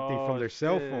everything from their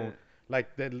cell phone.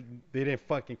 Like that, they didn't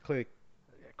fucking click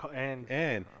And.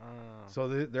 end. So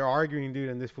they're arguing, dude,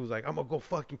 and this fool's like, I'm gonna go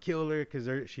fucking kill her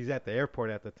because she's at the airport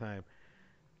at the time.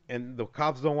 And the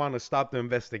cops don't want to stop the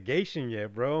investigation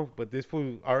yet, bro. But this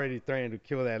fool already threatened to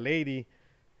kill that lady.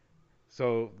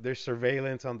 So there's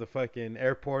surveillance on the fucking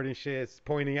airport and shit. It's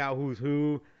pointing out who's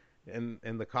who. And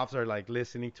the cops are like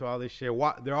listening to all this shit.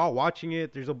 They're all watching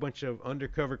it. There's a bunch of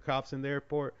undercover cops in the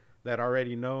airport that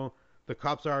already know. the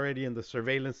cops are already in the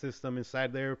surveillance system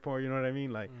inside the airport. You know what I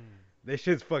mean? Like, this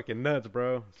shit's fucking nuts,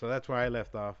 bro. So that's where I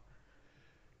left off.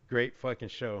 Great fucking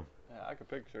show. Yeah, I can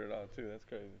picture it all too. That's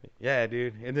crazy. Yeah,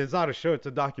 dude. And it's not a show, it's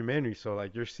a documentary. So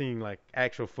like you're seeing like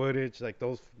actual footage, like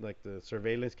those like the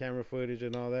surveillance camera footage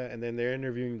and all that, and then they're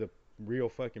interviewing the real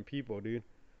fucking people, dude.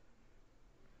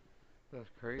 That's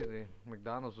crazy.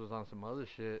 McDonald's was on some other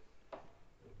shit.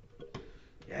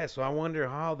 Yeah, so I wonder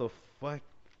how the fuck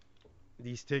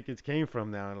these tickets came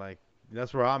from now. Like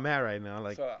that's where I'm at right now.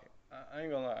 Like So I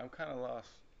ain't gonna lie, I'm kind of lost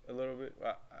a little bit.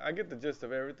 I get the gist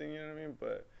of everything, you know what I mean?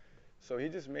 But so he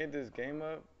just made this game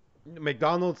up,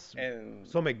 McDonald's and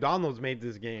so McDonald's made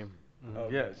this game.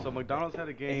 okay. Yeah, so McDonald's had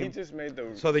a And he game. just made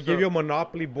the So they give you a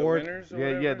Monopoly the board. winners or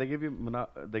Yeah, whatever? they give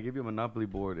you a Monopoly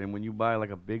board, and when you buy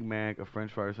like a Big Mac, a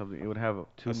French fry, or something, it would have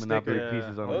two A sticker. Monopoly Yeah.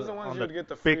 pieces on Those it. are the ones On you the would get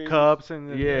the big free cups and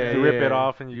then Yeah, you rip it yeah.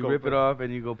 off and you go rip put it off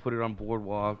and you go put it on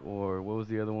Boardwalk, or what was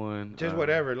the other one? Just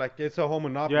whatever. Like it's a whole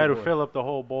Monopoly You had to board. fill up the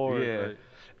whole board. Yeah. like-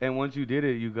 And once you did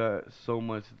it, you got so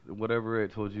much, whatever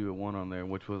it told you it won on there,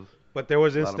 which was But there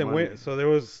was a lot of instant money. win. So there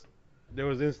was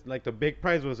like the big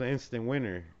prize was an instant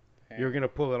winner. You're gonna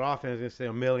pull it off and it's gonna say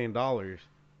 $1 million.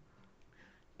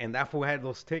 And that fool had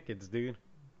those tickets, dude.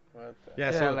 What the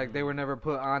Yeah, Yeah, so like they were never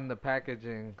put on the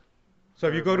packaging. so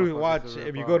if you go to motherfuckers watch, to rip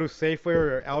if you off. go to Safeway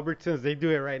or Albertsons, they do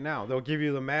it right now. They'll give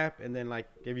you the map, and then like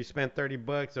if you spend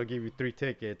 $30, they'll give you 3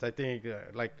 tickets. I think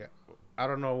I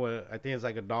don't know what, I think it's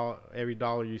like $1 every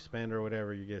dollar you spend or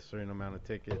whatever, you get a certain amount of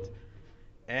tickets.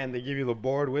 And they give you the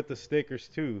board with the stickers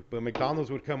too. But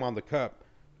McDonald's would come on the cup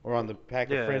or on the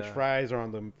pack of French Yeah. fries or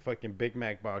on the fucking Big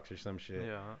Mac box or some shit.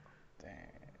 Yeah.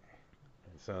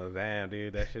 So damn,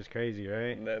 dude, that's just crazy,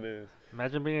 right? That is.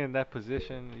 Imagine being in that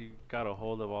position. You got a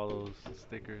hold of all those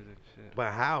stickers and shit.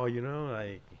 But how, you know,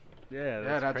 like Yeah,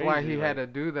 Yeah, that's crazy. why he had like-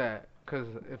 to do that. Cause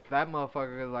if that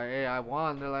motherfucker is like, hey, I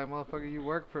won, they're like, motherfucker, you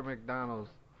work for McDonald's.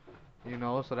 You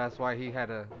know, so that's why he had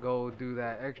to go do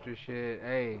that extra shit.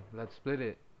 Hey, let's split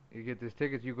it. You get this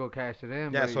ticket, you go cash it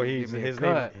in. yeah, but so you he's give me a his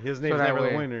cut. name his So name's that never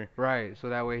way- the winner. Right, so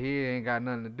that way he ain't got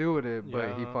nothing to do with it,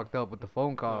 but he Yeah. fucked up with the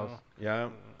phone calls. Yeah.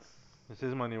 Since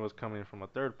his money was coming from a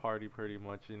third party, pretty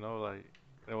much, you know, like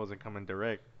it wasn't coming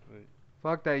direct. Like,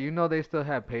 Fuck that, you know they still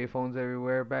had payphones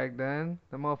everywhere back then.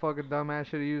 The motherfucking dumbass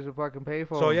should've used a fucking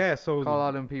payphone. So yeah, so Call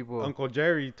all them people. Uncle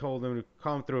Jerry told him to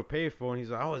come through a payphone.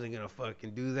 He's like, I wasn't gonna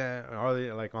fucking do that. Or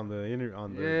they, like on the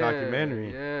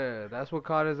documentary. Yeah, that's what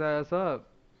caught his ass up.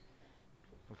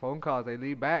 The phone calls, they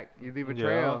lead back. You leave a Yeah.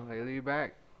 trail, they lead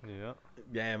back. yeah.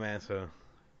 Yeah, man. So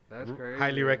That's crazy.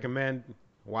 highly recommend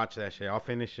watch that shit. I'll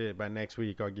finish it by next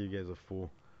week. I'll give you guys a full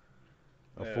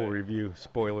Yeah. review.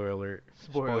 Spoiler alert.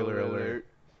 Spoiler alert.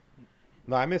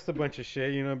 No, I missed a bunch of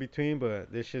shit, you know, in between,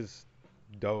 but this shit's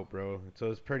dope, bro.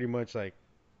 So it's pretty much like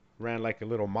ran like a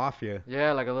little mafia.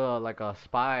 Yeah, like a little, like a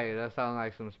spy. That sounds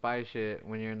like some spy shit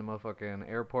when you're in the motherfucking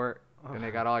airport and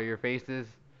they got all your faces.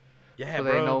 Yeah, So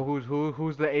bro. they know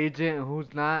who's the agent and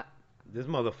who's not. This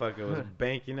motherfucker was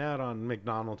banking out on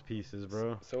McDonald's pieces,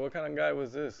 bro. So what kind of guy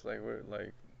was this? Like,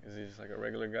 is he just like a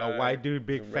regular guy? A white dude,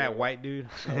 big Just a fat regular- white dude.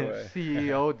 No way.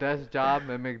 CEO, desk job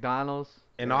at McDonald's.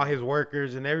 And all his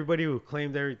workers and everybody who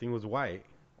claimed everything was white.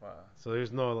 Wow, So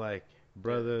there's no like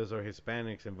brothers or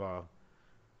Hispanics involved.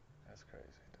 that's crazy.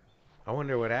 Dude. I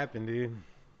wonder what happened, dude.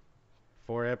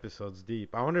 4 episodes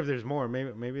deep. I wonder if there's more.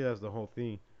 Maybe that's the whole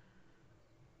thing.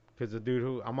 Cause the dude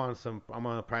who I'm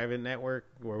on a private network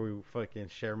where we fucking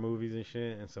share movies and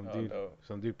shit, and Oh, dope.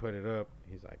 some dude put it up.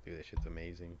 He's like, dude, this shit's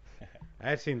amazing. I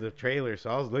had seen the trailer,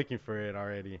 so I was looking for it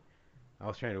already. I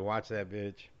was trying to watch that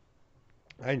bitch.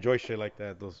 I enjoy shit like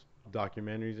that, those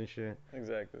documentaries and shit.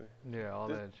 Exactly. Yeah, all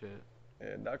This- that shit.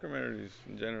 Yeah, documentaries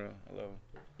in general, I love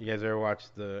 'em. You guys ever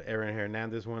watched the Aaron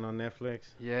Hernandez one on Netflix?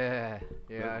 Yeah,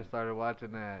 I started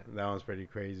watching that. That one's pretty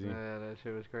crazy. Yeah, that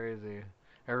shit was crazy.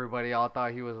 Everybody all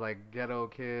thought he was like ghetto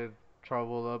kid,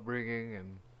 troubled upbringing,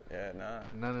 and Yeah, nah.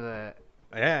 none of that.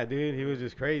 Yeah, dude, he was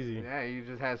just crazy. Yeah, he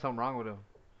just had something wrong with him.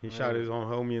 He shot his own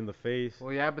homie in the face.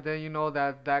 Well, yeah, but then you know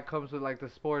that comes with like the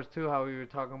sports too. How we were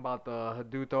talking about the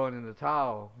dude throwing in the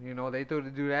towel. You know they do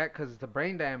that because it's the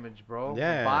brain damage, bro.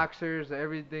 Yeah. Boxers,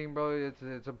 everything, bro.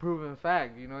 It's a proven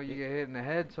fact. You know you get hit in the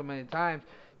head so many times,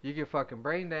 you get fucking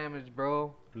brain damage,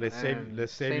 bro. Let's And save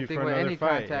same you thing for with another any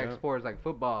fight. contact you know? sports like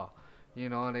football. You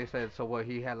know, and they said so. What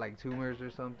he had like tumors or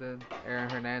something. Aaron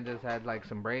Hernandez had like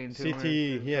some brain tumors.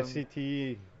 CTE, or he has something.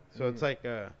 CTE. So it's like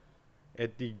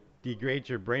it degrades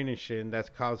your brain and shit, and that's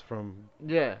caused from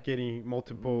Yeah. getting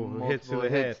multiple hits to Multiple the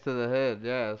hits head. to the head,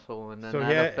 yeah. So and then So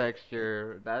that yeah- affects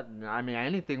your I mean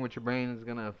anything with your brain is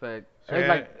gonna affect. So It's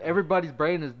yeah- like everybody's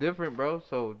brain is different, bro.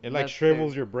 So It like that's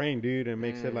shrivels your brain, dude, and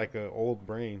makes it Yeah. like a old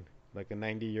brain. like a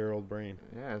 90-year-old brain.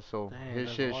 Yeah, so Dang, his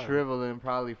that's shit wild. shriveling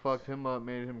probably fucked him up,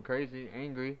 made him crazy,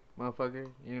 angry, motherfucker.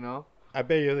 You know? I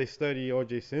bet you they study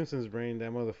O.J. Simpson's brain.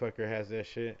 That motherfucker has that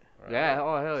shit. Right. Yeah.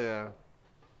 Oh hell yeah.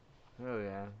 Hell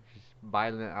yeah. Just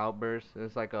violent outbursts.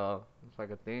 It's like a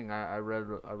thing. I read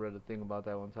a thing about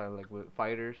that one time, like with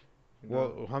fighters. You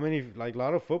know? Well, how many, like, a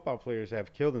lot of football players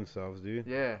have killed themselves, dude.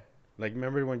 Yeah. Like,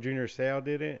 remember when Junior Seau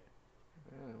did it?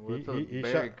 Yeah, well, it's a he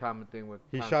very shot- common thing with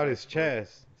He shot contact his sports.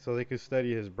 chest so they could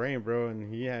study his brain, bro,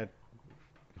 and he had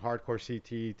hardcore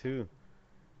CTE too.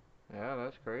 Yeah,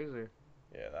 that's crazy.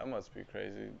 Yeah, that must be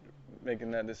crazy.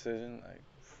 Making that decision, like,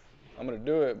 I'm gonna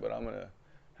do it, but I'm gonna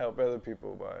help other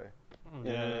people by,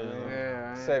 you know what I mean?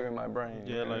 Yeah. Saving my brain. Yeah,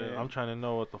 you know like what I mean? I'm trying to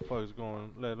know what the fuck's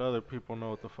going. Let other people know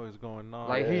what the fuck's going on.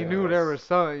 Like he yeah, knew there that's- was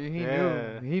something.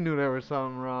 Yeah. He knew there was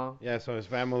something wrong. Yeah, so his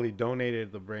family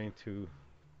donated the brain to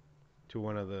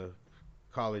one of the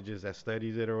colleges that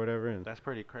studies it or whatever, and That's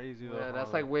pretty crazy though. Yeah, how,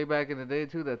 that's like way back in the day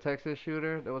too. The Texas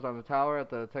shooter that was on the tower at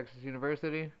the Texas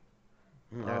University.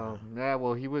 Yeah,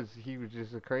 well he was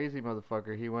just a crazy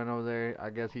motherfucker. He went over there. I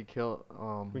guess he killed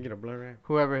we get a blood rack.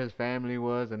 whoever his family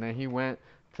was, and then he went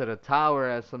to the tower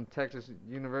at some Texas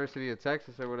University of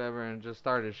Texas or whatever, and just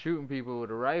started shooting people with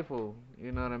a rifle.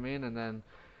 You know what I mean? And then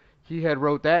he had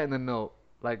wrote that in the note,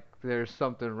 like there's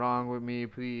something wrong with me,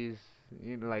 please.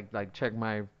 You know, like check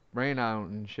my brain out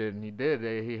and shit. And he did.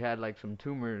 He had like some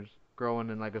tumors growing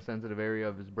in like a sensitive area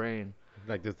of his brain.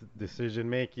 Like the decision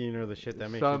making or the shit that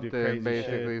makes Something you do crazy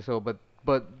basically. shit. So,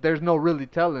 but there's no really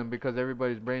telling because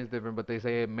everybody's brain's different. But they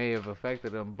say it may have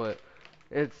affected him. But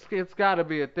it's got to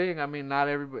be a thing. I mean, not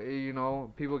everybody. You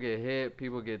know, people get hit,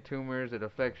 people get tumors. It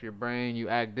affects your brain. You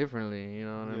act differently. You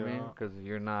know what I mean? Yeah. Because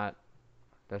you're not.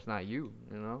 That's not you.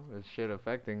 You know, it's shit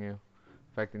affecting you,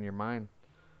 affecting your mind.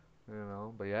 You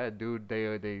know, but yeah, dude,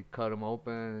 they cut him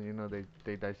open. You know,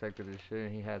 they dissected his shit,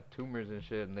 and he had tumors and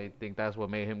shit, and they think that's what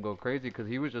made him go crazy, cause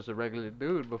he was just a regular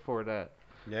dude before that.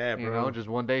 Yeah, bro. You know, just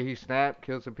one day he snapped,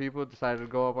 killed some people, decided to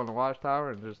go up on the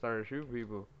watchtower, and just started shooting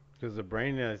people. Because the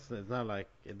brain is, it's not like,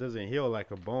 it doesn't heal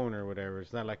like a bone or whatever.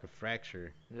 It's not like a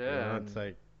fracture. Yeah, You know, and- it's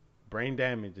like brain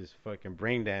damage is fucking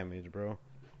brain damage, bro.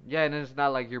 yeah, and it's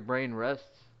not like your brain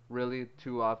rests really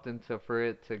too often for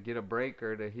it to get a break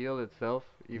or to heal itself.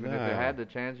 Even if Nah. it had the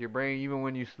chance, your brain, even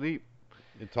when you sleep,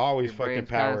 It's always your fucking brain's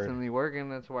powered. constantly working.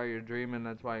 That's why you're dreaming.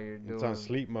 That's why you're doing. It's on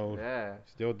sleep mode. Yeah.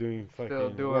 Still doing fucking Still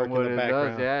doing work what in it the background.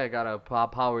 does. Yeah, it gotta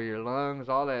power your lungs,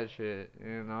 all that shit.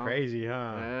 You know. Crazy,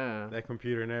 huh? Yeah. That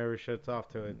computer never shuts off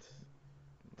till it's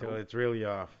Nope. it's really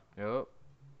off. Yep.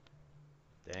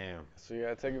 Damn. So you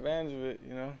gotta take advantage of it,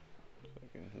 you know?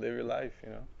 Fucking live your life,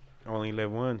 you know? Only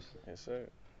live once. Yes, sir.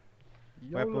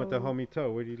 What happened with the homie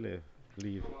Toe? Where do you live?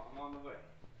 Leave.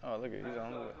 Oh, look at he's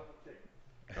on the way.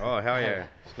 Oh, hell yeah.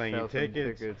 Slaying Sell some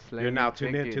tickets. slaying You're now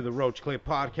tuned in to tickets. the Roach Clip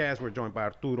Podcast. We're joined by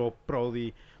Arturo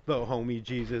Prodi, the homie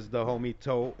Jesus, the homie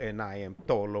Toe, and I am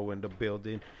Tolo in the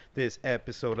building. This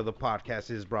episode of the podcast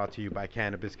is brought to you by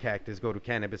Cannabis Cactus. Go to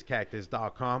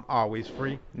cannabiscactus.com. Always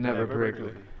free. Never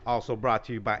prickly. Also brought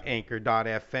to you by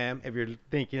Anchor.fm. If you're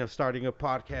thinking of starting a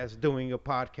podcast, doing a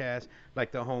podcast,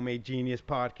 like the Homemade Genius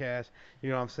podcast, you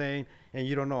know what I'm saying? And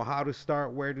you don't know how to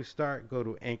start, where to start, go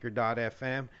to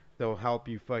Anchor.fm. They'll help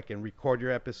you fucking record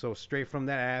your episode straight from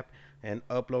that app and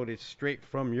upload it straight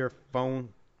from your phone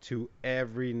to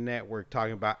every network.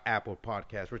 Talking about Apple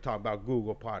Podcasts, we're talking about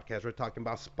Google Podcasts, we're talking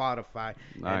about Spotify,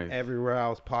 Nice. and everywhere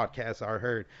else podcasts are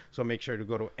heard. So make sure to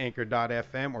go to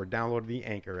Anchor.fm or download the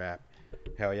Anchor app.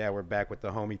 Hell yeah, we're back with the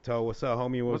homie Toe. What's up,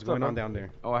 homie? What's What's up, going bro? on down there?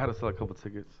 Oh, I had to sell a couple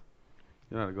tickets.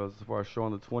 You know how it goes. As far as show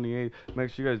on the 28th, make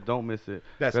sure you guys don't miss it.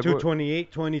 That's February-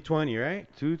 2/28, 2020, right?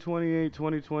 2/28,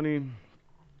 2020.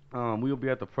 We will be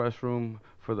at the press room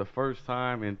for the first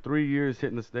time in 3 years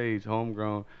hitting the stage,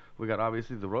 homegrown. We got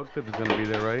obviously the Roach Clip is gonna be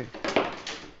there, right?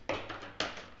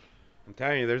 I'm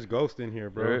telling you, there's ghosts in here,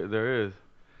 bro. There is.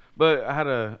 But I had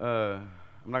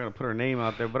I'm not gonna put her name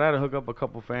out there, but I had to hook up a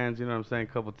couple fans. You know what I'm saying?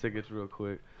 Couple tickets real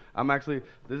quick. I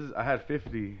had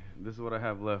 50. This is what I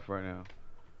have left right now.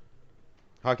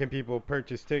 How can people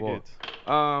purchase tickets?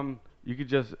 You could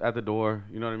just at the door,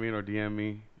 you know what I mean, or DM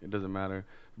me. It doesn't matter.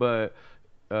 But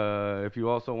if you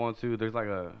also want to, there's like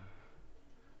a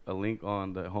link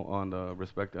on the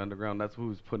Respect the Underground. That's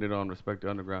who's putting it on Respect the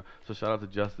Underground. So shout out to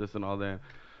Justice and all that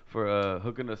for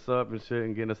hooking us up and shit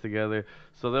and getting us together.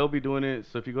 So they'll be doing it.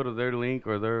 So if you go to their link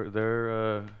or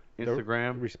their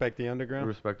Instagram, Respect the Underground?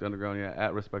 Respect the Underground, yeah,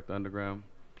 at Respect the Underground.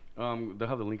 They'll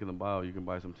have the link in the bio. You can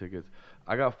buy some tickets.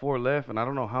 I got 4 left, and I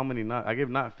don't know how many. I gave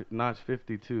Notch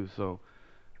 52, so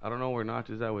I don't know where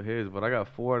Notch is at with his, but I got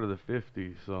 4 out of the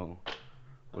 50, so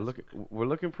we're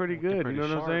looking pretty good. You know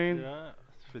what I'm saying? Yeah.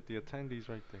 50 attendees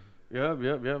right there.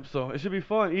 Yep. So it should be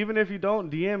fun. Even if you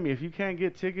don't DM me, if you can't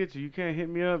get tickets or you can't hit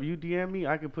me up, you DM me,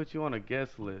 I can put you on a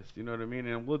guest list. You know what I mean?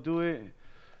 And we'll do it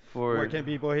for. Where can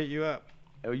people hit you up?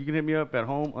 You can hit me up at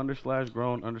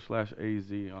home_grown_az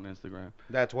on Instagram.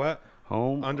 That's what?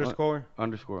 Home Underscore?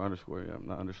 underscore. Yeah,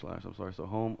 not underslash. I'm sorry. So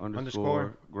home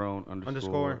Underscore? grown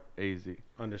Underscore? az.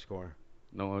 Underscore.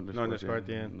 No underscore. No underscore at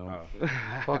the end? No. Oh.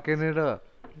 Fucking it up.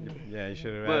 Yeah, you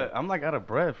should have. But I'm like out of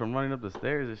breath from running up the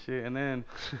stairs and shit. And then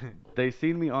they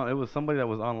seen me on. It was somebody that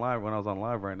was on live when I was on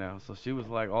live right now. So she was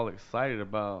like all excited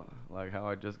about like how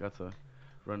I just got to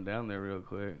run down there real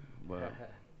quick. But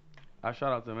I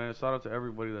shout out to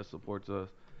everybody that supports us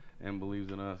and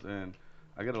believes in us. And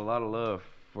I get a lot of love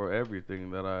for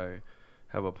everything that I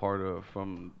have a part of,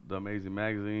 from the Amazing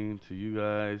Magazine to you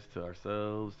guys to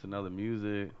ourselves to now the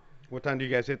music. What time do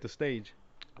you guys hit the stage?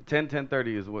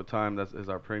 10:30 is what time is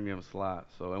our premium slot.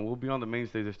 So, and we'll be on the main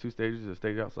stage. There's 2 stages, a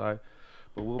stage outside,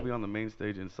 but we'll be on the main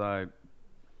stage inside.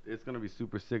 It's gonna be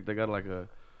super sick. They got like a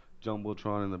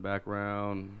jumbotron in the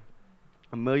background.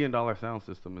 $1 million sound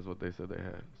system is what they said they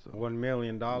had. So $1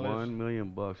 million. $1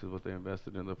 million is what they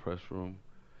invested in the press room,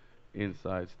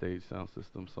 inside stage sound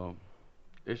system. So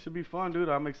it should be fun, dude.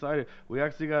 I'm excited. We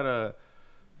actually got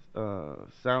a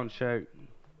sound check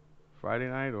Friday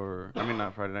night,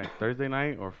 not Friday night, Thursday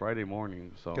night or Friday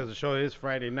morning. So Because the show is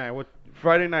Friday night. What?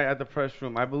 Friday night at the press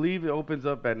room. I believe it opens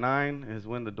up at 9 is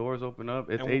when the doors open up.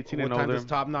 It's 18 and What time older. does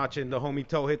Top Notch and the Homie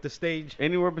Toe hit the stage?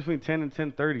 Anywhere between 10 and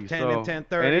 10:30. 10 and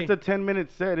 10:30. And it's a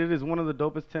 10-minute set. It is one of the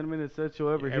dopest 10-minute sets you'll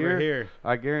ever hear.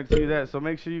 I guarantee you that. So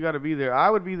make sure you got to be there.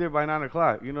 I would be there by 9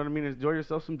 o'clock. You know what I mean? Enjoy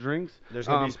yourself some drinks. There's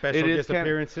going to be special guest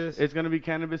appearances. It's going to be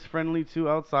cannabis friendly too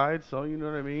outside. So you know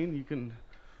what I mean? You can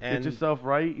get yourself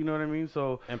right. You know what I mean?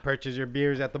 So and purchase your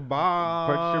beers at the bar.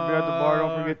 Purchase your beer at the bar.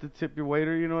 Don't forget to tip your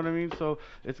waiter. You know what I mean? So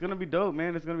it's going to be dope,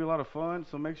 man. It's going to be a lot of fun.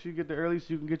 So make sure you get there early so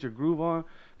you can get your groove on,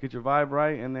 get your vibe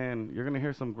right, and then you're going to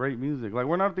hear some great music. Like,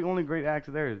 we're not the only great acts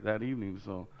there that evening,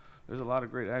 so there's a lot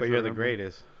of great acts. But you're the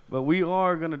greatest. But we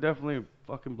are going to definitely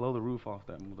fucking blow the roof off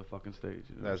that motherfucking stage.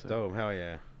 You know That's dope. Hell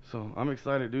yeah. So I'm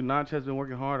excited, dude. Notch has been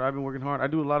working hard. I've been working hard. I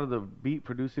do a lot of the beat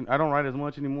producing. I don't write as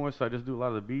much anymore, so I just do a lot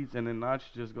of the beats. And then Notch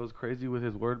just goes crazy with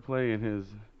his wordplay and his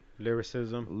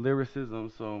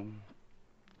lyricism. So,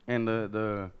 and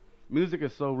the music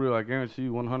is so real. I guarantee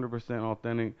you, 100%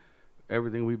 authentic.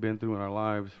 Everything we've been through in our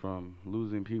lives, from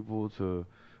losing people to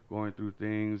going through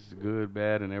things, good,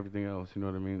 bad, and everything else. You know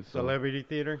what I mean? So, Celebrity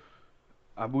Theater.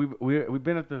 We've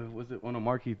been at on a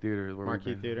Marquee Theater.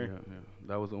 Marquee Theater.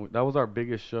 Yeah. That was our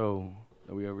biggest show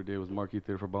that we ever did, was Marquee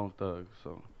Theater for Bone Thugs.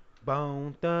 So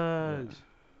Bone Thugs,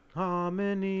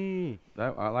 Harmony.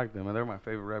 I like them, and they're my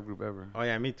favorite rap group ever. Oh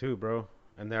yeah, me too, bro.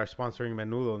 And they're sponsoring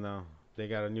Menudo now. They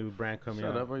got a new brand coming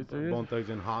out. Shut up, are you serious? Bone Thugs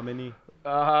and Harmony.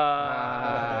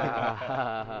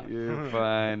 You're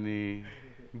funny.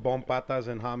 Bon Patas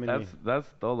and Harmony. That's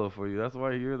Stolo for you. That's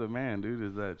why you're the man, dude.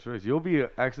 Is that choice? You'll be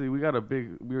actually. We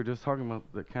were just talking about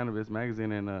the Cannabis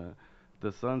Magazine, and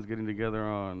the Sun's getting together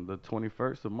on the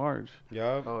 21st of March.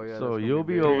 Yup. Oh yeah. So you'll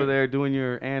be over there doing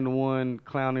your &1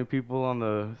 clowning people on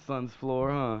the Sun's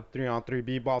floor, huh? 3-on-3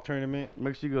 b-ball tournament.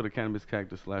 Make sure you go to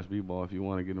CannabisCactus/b-ball if you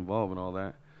want to get involved in all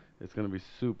that. It's gonna be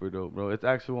super dope, bro. It's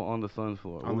actual on the Sun's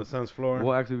floor. On the Sun's floor.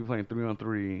 We'll actually be playing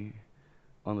 3-on-3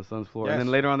 on the Sun's floor. Yes. And then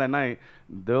later on that night,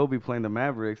 they'll be playing the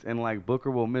Mavericks, and like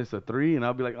Booker will miss a 3, and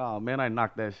I'll be like, oh man, I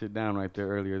knocked that shit down right there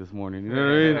earlier this morning. You know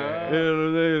what I mean? You know what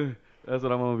I'm saying? That's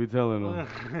what I'm gonna be telling them.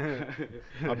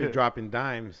 I'll be dropping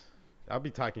dimes. I'll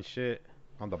be talking shit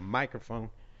on the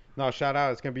microphone. No, shout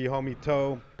out. It's gonna be Homie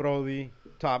Toe, Brody,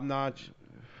 Top Notch.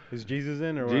 Is Jesus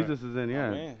in or what? Jesus is in, yeah.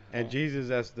 Oh, man. And Jesus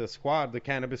as the squad, the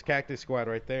Cannabis Cactus squad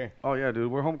right there. Oh yeah,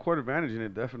 dude, we're home court advantage in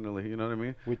it, definitely. You know what I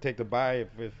mean? We take the bye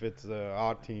if it's the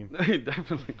odd team.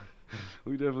 Definitely.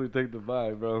 We definitely take the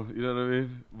bye, bro. You know what I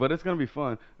mean? But it's gonna be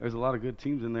fun. There's a lot of good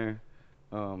teams in there.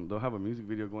 They'll have a music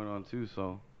video going on too,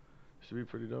 so it should be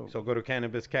pretty dope. So go to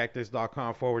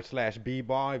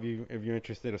cannabiscactus.com/b-ball if you're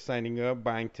interested in signing up,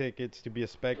 buying tickets to be a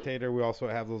spectator. We also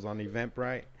have those on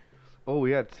Eventbrite. Oh,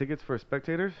 we had tickets for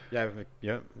spectators? Yep.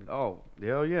 Oh,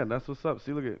 hell yeah, that's what's up.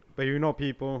 See, look at. But you know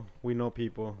people, we know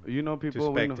people. You know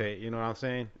people. To spectate, you know what I'm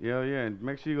saying? Yeah, and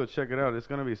make sure you go check it out. It's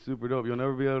gonna be super dope. You'll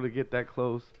never be able to get that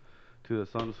close to the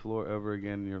Sun's floor ever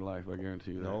again in your life. I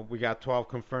guarantee you that. No, we got 12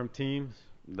 confirmed teams.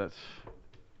 That's.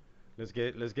 Let's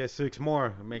get 6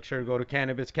 more. Make sure to go to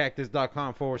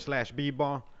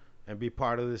cannabiscactus.com/b-ball and be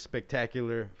part of this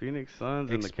spectacular Phoenix Suns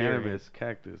and the experience. Cannabis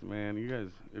Cactus, man. You guys,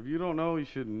 if you don't know, you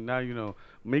should. Now you know.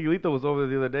 Miguelito was over there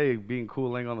the other day being cool,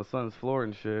 laying on the Sun's floor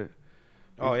and shit.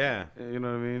 Oh yeah. You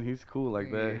know what I mean? He's cool like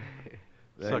that.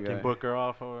 That Sucking guy. Booker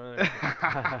off over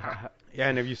there. Yeah,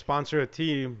 and if you sponsor a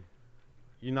team,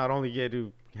 you not only get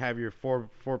to have your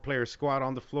four-player squad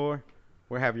on the floor,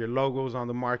 we'll have your logos on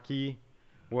the marquee,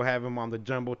 we'll have them on the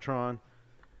jumbotron,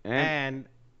 and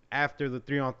after the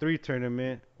 3-on-3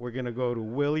 tournament, we're gonna go to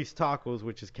Willie's Tacos,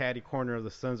 which is caddy corner of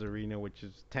the Suns Arena, which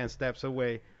is 10 steps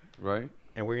away, right,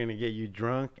 and we're gonna get you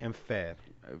drunk and fed.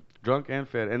 drunk and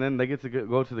fed, and then they get to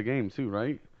go to the game too,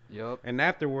 right? Yup. And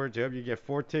afterwards, yep, you get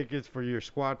 4 tickets for your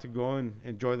squad to go and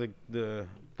enjoy the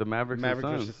The Mavericks, Mavericks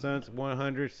and versus Suns. Suns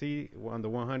 100 seat on the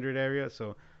 100 area.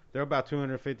 So they're about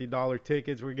 $250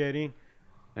 tickets we're getting.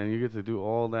 And you get to do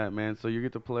all that, man. So you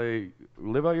get to play,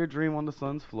 live out your dream on the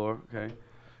Suns floor, okay?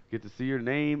 Get to see your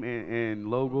name and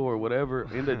logo or whatever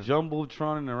in the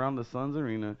jumbotron and around the Suns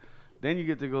arena. Then you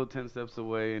get to go 10 steps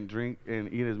away and drink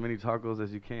and eat as many tacos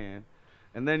as you can.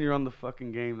 And then you're on the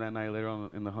fucking game that night later on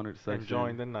in the 100 section.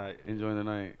 Enjoying the night. Enjoying the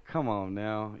night. Come on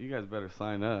now. You guys better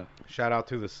sign up. Shout out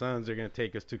to the Suns. They're gonna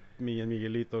take us to me and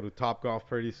Miguelito to Top Golf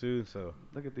pretty soon. So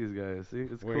Look at these guys. See,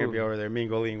 it's we're cool. gonna be over there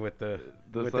mingling with the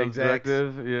The with the Suns execs.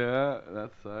 directive. Yeah,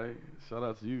 that's right. Shout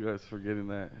out to you guys for getting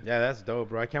that. Yeah, that's dope,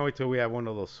 bro. I can't wait till we have one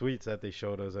of those suites that they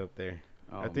showed us up there.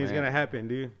 Oh, I think it's man. gonna happen,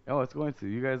 dude. Oh, it's going to.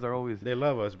 You guys are always. They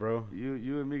love us, bro. You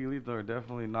and Miguelito are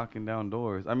definitely knocking down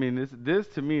doors. I mean, this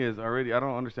to me is already. I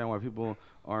don't understand why people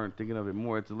aren't thinking of it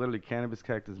more. It's literally Cannabis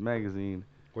Cactus magazine,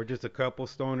 We're just a couple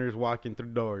stoners walking through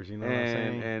doors. You know what I'm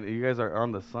saying? and you guys are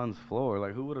on the Suns floor.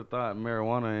 Like, who would have thought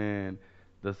marijuana and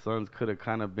the Suns could have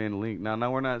kind of been linked? Now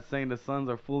we're not saying the Suns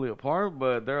are fully apart,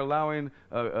 but they're allowing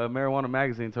a marijuana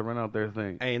magazine to run out their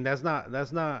thing. Hey, and that's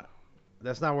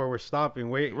not where we're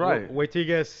stopping. Wait, Right. Wait till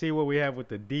you guys see what we have with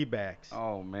the D-backs.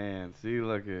 Oh man, see,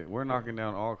 look at we're knocking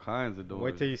down all kinds of doors.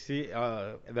 Wait till you see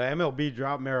the MLB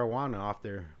dropped marijuana off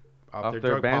their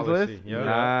drug bans policy. list? Yep.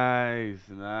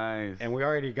 Nice. And we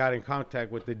already got in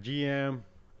contact with the GM.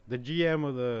 The GM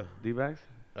of the D-backs?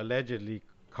 allegedly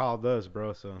called us,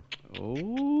 bro. So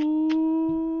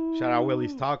Ooh. shout out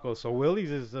Willie's Tacos. So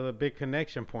Willie's is a big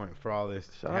connection point for all this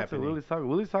Shout out happening. to Willie's Tacos.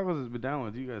 Willie's Tacos has been down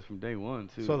with you guys from day one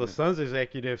too. So the man. Suns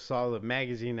executive saw the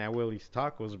magazine at Willie's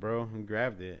Tacos, bro, and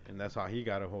grabbed it, and that's how he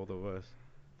got a hold of us.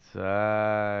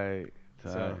 Tight.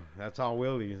 So that's all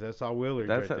Willie's. That's all Willard.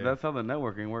 That's right there. that's how the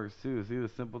networking works too. See the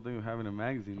simple thing of having a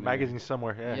magazine. there. Magazine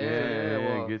somewhere, yeah. Yeah,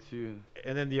 well. Get you.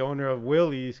 And then the owner of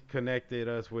Willie's connected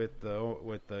us with the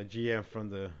GM from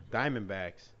the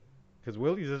Diamondbacks, cause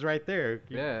Willie's is right there.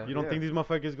 You don't Yeah. think these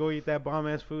motherfuckers go eat that bomb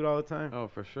ass food all the time? Oh,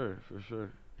 for sure.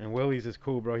 And Willie's is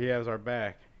cool, bro. He has our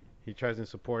back. He tries to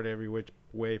support every which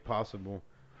way possible.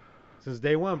 Since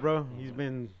day one, bro. He's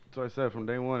been So I said from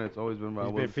day one, it's always been about. he's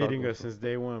been Willie's feeding Tacos. us since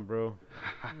day one, bro.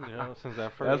 You know, since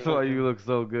that first. That's why you look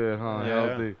so good, huh? Yeah.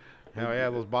 Healthy. Hell yeah,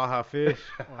 those Baja fish.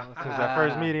 Since that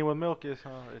first meeting with Milkus,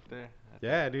 huh, right there.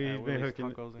 Yeah, dude, At he's been Willie's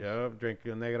hooking. Tacos and Yup,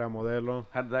 drinking Negra Modelo.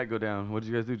 How did that go down? What did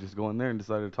you guys do? Just go in there and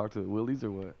decide to talk to Willie's or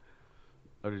what?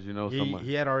 Or did you know someone?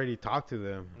 He had already talked to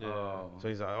them. Yeah. Oh. So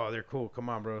he's like, oh, they're cool. Come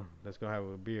on, bro. Let's go have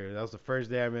a beer. That was the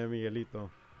first day I met Miguelito.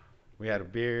 We had a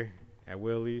beer at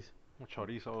Willie's.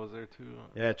 Chorizo was there too.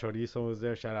 Yeah, Chorizo was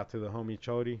there. Shout out to the homie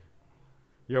Chori.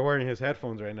 You're wearing his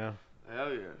headphones right now.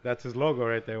 Hell yeah. That's his logo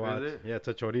right there, watch. it? Yeah, it's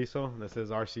a Chorizo that says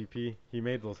RCP. He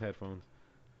made those headphones.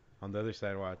 On the other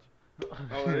side, watch.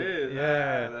 Oh, it is.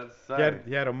 Yeah. That's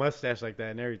He had a mustache like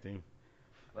that and everything.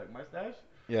 Like mustache?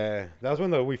 Yeah, that was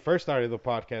when we first started the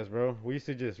podcast, bro. We used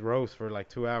to just roast for like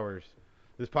 2 hours.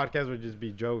 This podcast would just be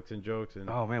jokes and jokes and.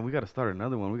 Oh man, we gotta start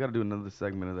another one. We gotta do another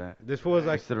segment of that. This fool was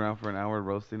like, Sit around for an hour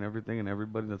roasting everything and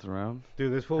everybody that's around.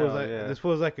 dude. This fool was Hell like, yeah. this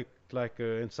fool was like a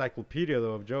encyclopedia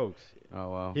though of jokes. Oh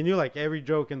wow. He knew like every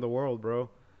joke in the world, bro.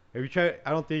 If you try, I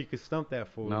don't think you could stump that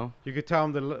fool. No? You could tell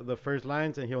him the first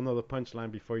lines and he'll know the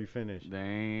punchline before you finish.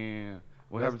 Damn.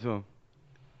 What That's- happened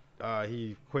to him?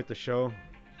 He quit the show.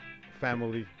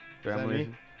 Family. Is that Family me?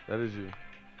 issue? That is you.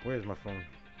 Where's my phone?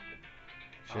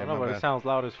 I don't my know, but bad. it sounds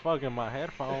loud as fuck in my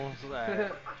headphones.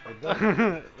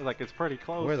 Like it's pretty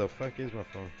close. Where the fuck is my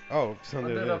phone? Oh, it's under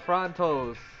Under the this.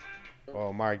 frontos.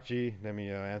 Oh, Mark G. Let me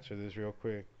answer this real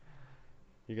quick.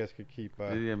 You guys could keep.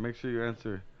 Yeah, make sure you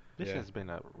answer. This Yeah. has been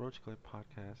a Roach Clip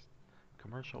podcast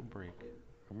commercial break.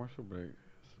 Commercial break.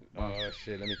 Oh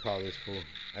shit! Let me call this fool.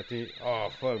 I think. Oh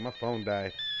fuck! My phone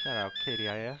died. Shout out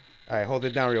KDIF. All right, hold it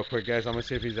down real quick, guys. I'm gonna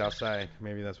see if he's outside.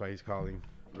 Maybe that's why he's calling.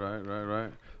 Right.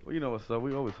 Well, you know what's up.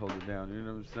 We always hold it down. You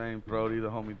know what I'm saying? Brody, the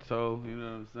homie Toe. You know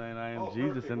what I'm saying? I am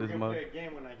Jesus in this mother. Play a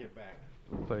game when I get back.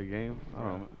 Play a game? I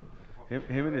don't know.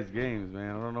 Him and his games,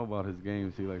 man. I don't know about his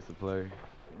games he likes to play.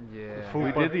 Yeah.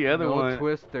 We did the other no one.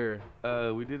 Twister.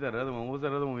 We did that other one. What was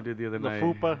that other one we did the other The night?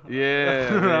 Fupa. Yeah,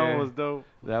 That man. one was dope.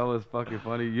 That was fucking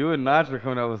funny. You and Notch were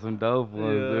coming out with some dope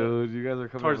ones, Yeah. dude. You guys are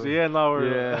coming Towards up the end, now we're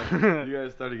Yeah, you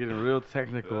guys started getting real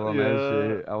technical on that Yeah.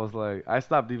 shit. I was like, I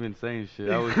stopped even saying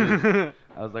shit. I was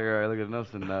like, all right, look,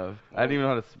 enough's enough. I didn't even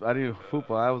know how to, I didn't even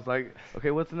fupa. I was like, okay,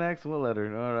 what's next? What letter?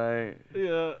 All right.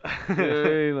 Yeah.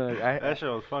 Yeah, like, That shit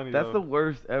was funny. That's though. the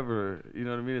worst ever. You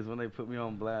know what I mean? Is when they put me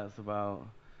on blast about,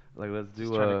 like, let's do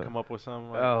Just trying to come up with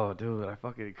something. Like, Oh, dude, I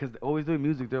fucking, cause always doing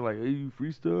music. They're like, hey, you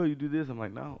freestyle, you do this. I'm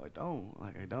like, no, I don't.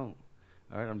 Like, I don't.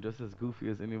 All right, I'm just as goofy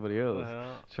as anybody else.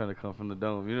 Trying to come from the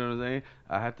dome. You know what I'm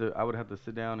saying? I would have to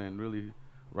sit down and really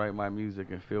write my music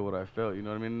and feel what I felt. You know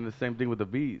what I mean? And the same thing with the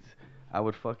beats. I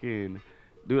would fucking,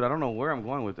 dude, I don't know where I'm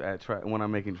going with when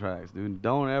I'm making tracks, dude.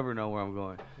 Don't ever know where I'm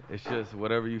going. It's just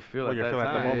whatever you feel What at you that feel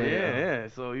at the time. moment, yeah, yeah. yeah.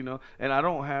 So and I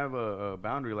don't have a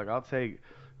boundary. Like I'll take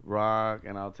rock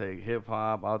and I'll take hip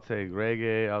hop, I'll take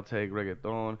reggae, I'll take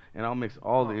reggaeton, and I'll mix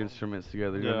all the instruments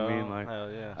together. You know what I mean? Like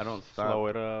hell yeah. I don't stop. Slow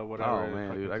it up, whatever. Oh man,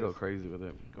 fucking dude, I go just crazy with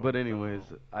it. go But with the anyways,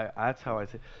 flow. that's how I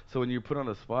say. So when you put on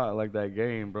a spot like that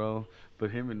game, bro,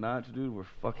 but him and Notch, dude, were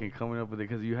fucking coming up with it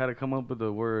because you had to come up with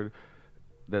a word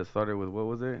that started with what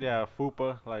was it? Yeah,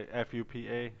 FUPA, like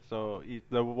FUPA. So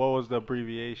what was the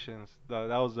abbreviations? That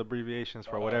was the abbreviations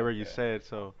for whatever you said.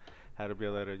 So had to be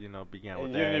a letter, began And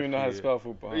with you that. didn't even know how to spell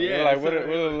Fupa. Huh? Yeah, You're like, so- what are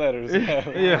the letters?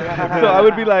 Yeah. So I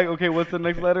would be like, okay, what's the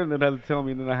next letter? And then they had to tell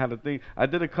me, and then I had to think. I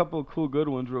did a couple of cool, good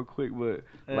ones real quick, but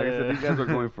like I said, these guys are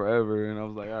going forever, and I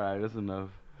was like, all right, that's enough.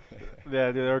 Yeah,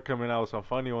 dude, they were coming out with some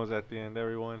funny ones at the end.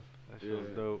 Everyone, that shit was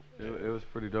Yeah. dope. It was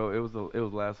pretty dope. It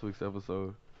was last week's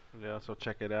episode. Yeah, so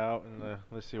check it out and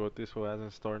let's see what this fool has in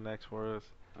store next for us.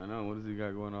 I know. What does he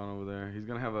got going on over there? He's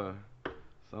gonna have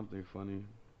something funny,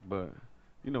 but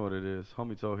you know what it is.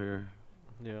 Homie Toe here.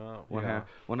 Yeah. One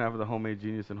half of the homemade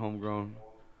genius and homegrown.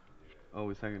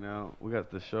 Always hanging out. We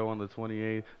got the show on the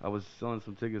 28th. I was selling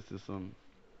some tickets to some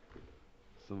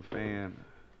fan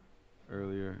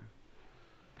earlier.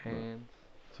 Pans.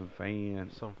 Some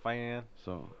fans. Some fan.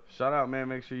 So shout out, man.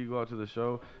 Make sure you go out to the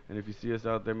show, and if you see us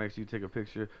out there, make sure you take a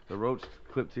picture. The Roach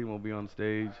Clip team will be on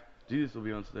stage. Jesus will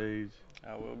be on stage.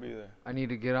 I will be there. I need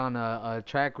to get on a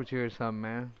track with you or something,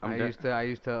 man. I'm I down.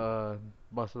 used to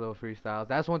bust a little freestyles.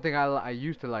 That's one thing I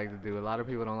used to like to do. A lot of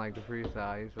people don't like to freestyle.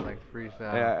 I used to like to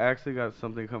freestyle. Hey, I actually got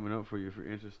something coming up for you if you're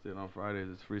interested on Fridays.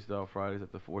 It's Freestyle Fridays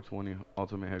at the 420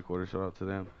 Ultimate Headquarters. Shout out to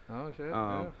them. Oh shit.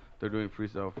 Yeah. They're doing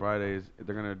Freestyle Fridays.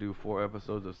 They're gonna do 4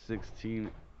 episodes of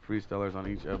 16 freestylers on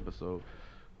each episode.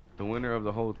 The winner of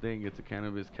the whole thing gets a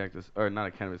cannabis cactus, or not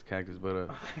a cannabis cactus, but a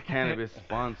cannabis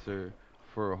sponsor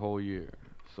for a whole year.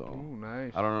 So Ooh,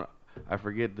 nice. I don't know. I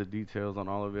forget the details on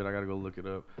all of it. I gotta go look it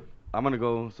up. I'm gonna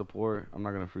go support. I'm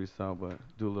not gonna freestyle, but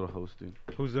do a little hosting.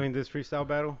 Who's doing this freestyle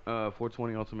battle?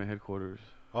 420 Ultimate Headquarters.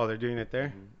 Oh, they're doing it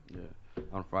there Yeah.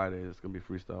 On Fridays, it's gonna be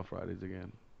Freestyle Fridays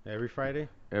again. every Friday.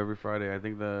 Every Friday. I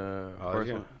think the Oh,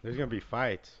 first one. there's gonna be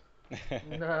fights.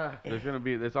 Nah.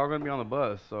 It's all gonna be on the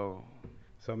bus, so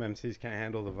Some MCs can't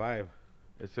handle the vibe.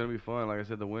 it's gonna be fun. Like I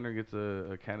said, the winner gets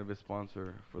a cannabis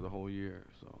sponsor for the whole year.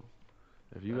 So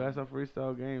if you guys have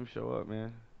freestyle games, show up,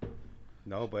 man.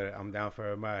 No, but I'm down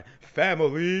for my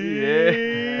family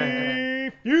Yeah.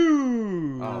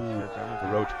 feud. Oh, shit, that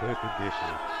was- Roach Clip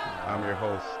Edition. I'm your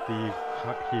host, Steve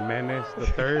Jimenez the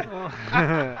third.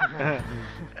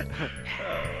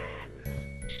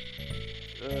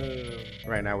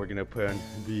 Right now, we're gonna put on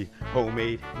the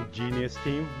homemade genius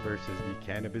team versus the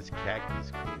cannabis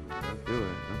cactus crew. Let's do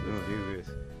it. Let's do this.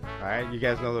 All right, you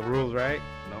guys know the rules, right?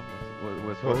 No,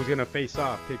 what's So who's gonna face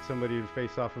off? Pick somebody to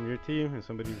face off from your team and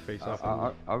somebody to face off from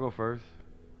you. I'll go first.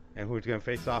 And who's gonna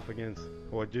face off against?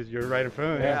 Well, just you're right in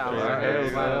front of Yeah, him. I'm right Hey, here. might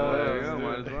as well. Let's Yeah, do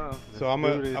might it. as well. So I'm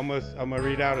do this. gonna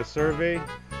read out a survey.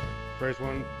 First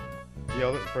one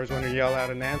to yell out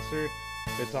an answer.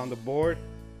 If it's on the board,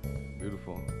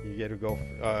 Beautiful. you get to go.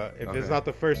 If it's Okay. not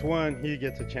the first one, he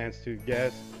gets a chance to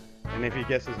guess. And if he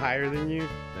guesses higher than you,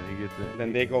 Then he gets it.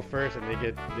 then they go first, and they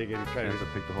get to try Chance to.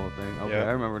 to pick the whole thing. Okay, Yeah.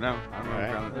 I remember now. I remember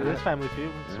Alright. trying to It do is that. Family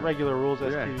Feud. It's Yeah. regular rules, Yeah.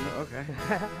 STV.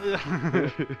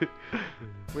 Okay.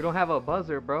 We don't have a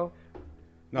buzzer, bro.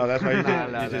 No, that's why you just,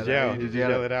 Nah, you just nah, yell. you You just just yell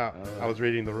yell it. it out. I was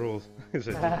reading the rules. It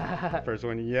said, first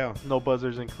one you yell. No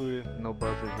buzzers included. No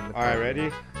buzzers in the All right,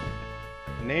 ready?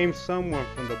 Name someone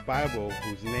from the Bible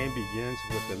whose name begins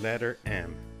with the letter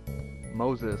M.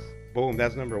 Moses. Boom,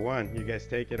 that's number one. You guys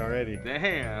take it already.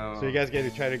 Damn. So you guys get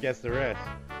to try to guess the rest.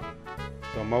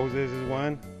 So Moses is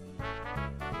one.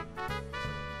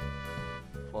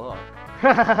 Fuck.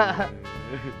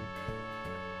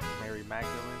 Mary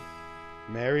Magdalene.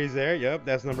 Mary's there. Yep,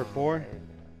 that's number 4.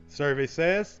 Survey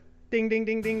says Ding, ding,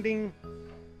 ding, ding, ding.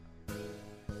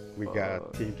 We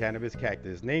got Team Cannabis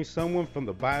Cactus. Name someone from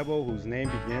the Bible whose name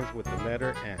begins with the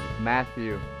letter M.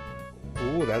 Matthew.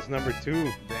 Ooh, that's number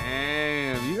 2.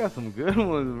 Damn, you got some good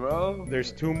ones, bro.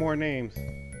 There's 2 more names.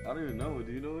 I don't even know.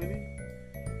 Do you know any?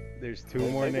 There's 2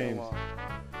 more names.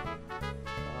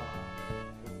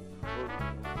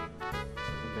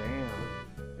 Damn.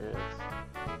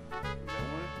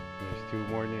 There's 2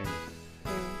 more names.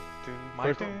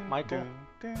 Michael.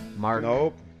 Mark.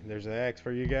 Nope. There's an X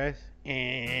for you guys.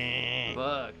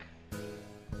 Fuck.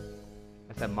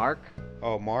 I said Mark.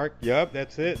 Oh, Mark. Yup,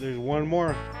 that's it. There's 1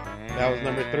 more. That was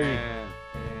number 3.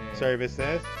 Service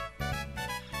says,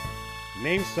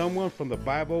 name someone from the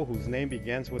Bible whose name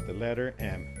begins with the letter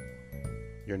M.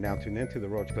 You're now tuned into the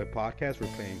Roach Clip Podcast. We're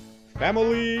playing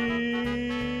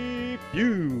Family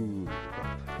Feud.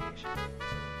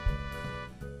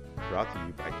 Brought to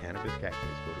you by Cannabis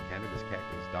Cactus. Go to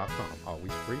cannabiscactus.com.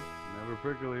 Always free. Never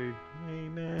prickly.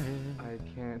 Amen. I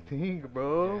can't think,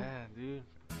 bro. Yeah, dude.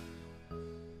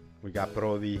 We got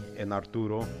Brody and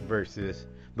Arturo versus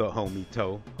the homie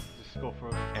Toe Just go for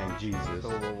it. and Jesus. So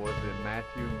what was it?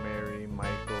 Matthew, Mary,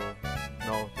 Michael.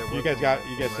 No, there You wasn't guys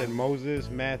Michael, said right? Moses,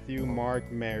 Matthew, Mark,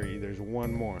 Mary. There's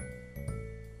 1 more.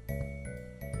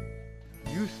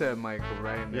 You said Michael,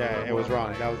 right? And there Yeah, it was wasn't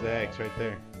wrong. That was Michael. the X right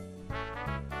there.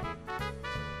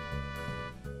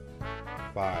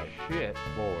 5, Shit.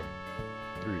 4,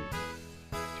 3,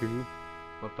 2.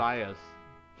 Matthias.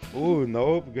 Ooh,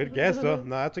 nope. Good guess though.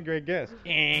 No, that's a great guess. 2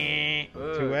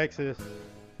 X's.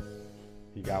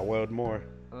 You got 1 more.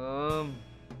 1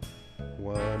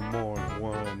 more.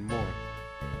 1 more.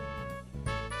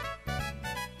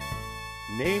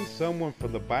 Name someone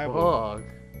from the Bible Fuck.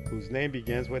 whose name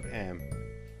begins with M.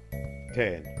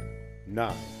 10,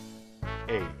 9,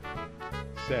 8,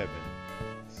 7,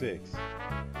 6,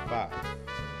 5,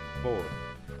 4,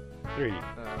 3,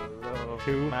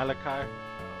 2. Malachi.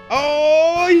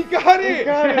 Oh, he got it! He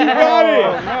got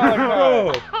it!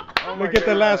 Bro, look at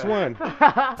the last one.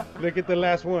 Look at the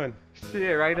last one.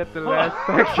 Shit, right at the last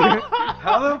second.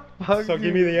 How the fuck? So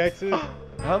give me the X's.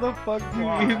 How the fuck do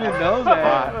you even know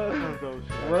that?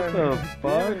 What the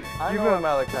fuck? I know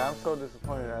Malachi. I'm so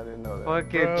disappointed I didn't know that.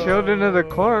 Fucking Bro. children of the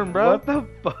corn, bro. What the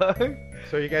fuck?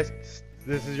 So you guys,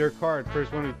 this is your card.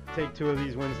 First one to take 2 of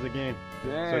these wins the game.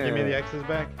 Damn. So give me the X's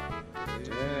back.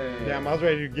 Damn. Damn, I was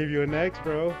ready to give you an X,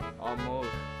 bro. Almost.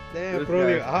 Damn, This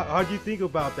Brody, guy- how'd you think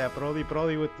about that, Brody?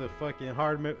 Brody with the fucking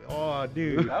oh,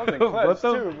 dude. That was in clutch What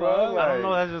the too, bro. I don't know.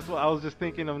 Like, That's just. I was just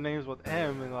thinking of names with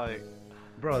M and like.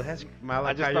 Bro, that's I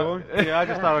Malachi just Young. thought. Yeah, I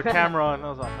just thought of Cameron. I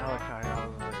was like Malachi. I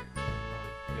was like,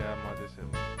 yeah, I'm just.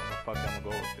 Fuck, I'm gonna go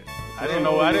with it. I didn't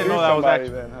know. I didn't know that was somebody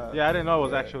actually. then, huh? Yeah, I didn't know it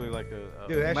was actually like a.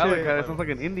 Dude, that Malachi, shit, that sounds like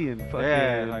an Indian. Fucking.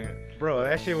 yeah, like. bro,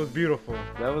 that shit was beautiful.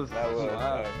 That was. That was.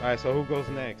 wow. All right, so who goes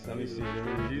next? Let me see.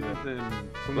 Jesus and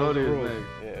Who knows the Brody is rules? next.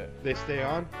 Yeah. They stay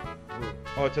on?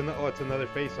 Oh, it's another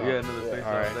face off. Yeah, another face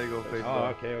All off. right. They go face Oh,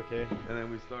 off. okay, okay. And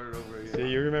then we started over again. So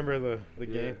you remember the Yeah.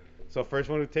 game? So first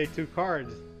one to take 2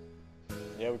 cards.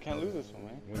 Yeah, we can't lose this one,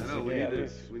 man. wins I know, the we game. need At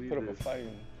this. least We need put up a this. fight.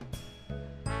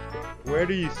 Where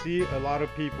do you see a lot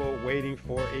of people waiting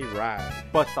for a ride?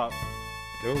 Bus stop.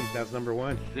 Boom, that's number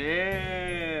 1.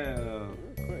 Damn.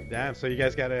 Quick. Damn, so you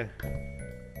guys gotta.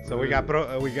 So we got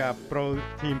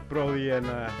Team Brody and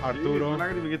Jeez, Arturo. we're not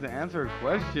gonna even get to answer a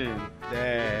question.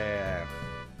 Damn.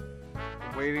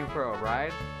 Waiting for a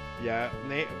ride? Yeah.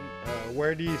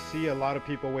 Where do you see a lot of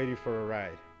people waiting for a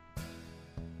ride?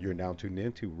 You're now tuned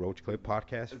in to Roach Clip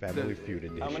Podcast Family Feud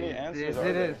Edition. How many answers It are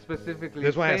there? didn't specifically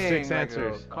This one has saying 6 like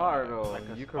answers. a car though. Like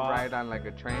a You could spot. ride on like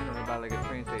a train or about like a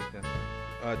train station.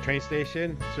 Train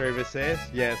station service says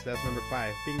yes. That's number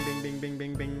 5. Bing, bing, bing, bing,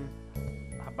 bing, bing.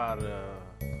 How about a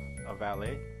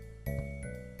valet?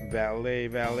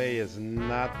 Valet is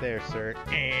not there, sir.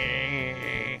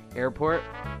 Airport?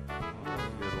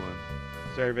 Good one.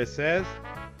 Service says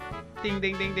ding,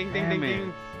 ding, ding, ding, ding, Damn ding, it.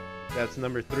 ding. That's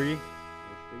number 3. Let's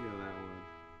think of that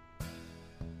one.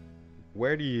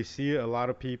 Where do you see a lot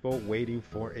of people waiting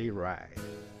for a ride?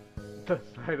 The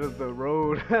side of the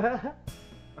road.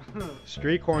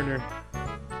 Street corner.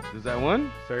 Is that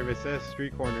one? Service says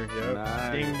street corner. Yep.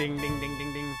 Nice. Ding, ding, ding, ding,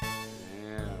 ding, ding.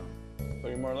 Damn.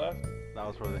 3 more left? That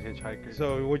was for the hitchhiker.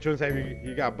 So which ones have you?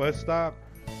 You got bus stop,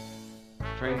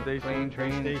 Train station,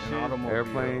 train station, and automobile.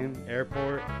 airplane,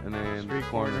 airport, and then street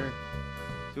corner.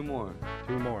 2 more.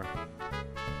 2 more.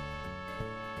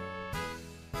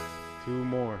 2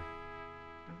 more.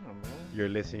 You're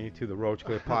listening to the Roach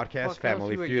Clip Podcast Fuck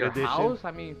Family else, you at Feud your Edition. house?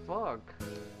 I mean, fuck.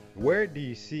 Where do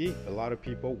you see a lot of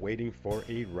people waiting for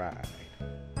a ride?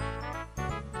 10,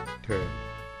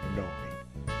 9,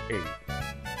 8,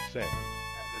 7,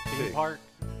 Theme park.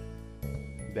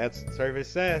 That's Service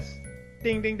says.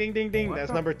 Ding, ding, ding, ding, ding. What That's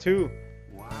the- number 2.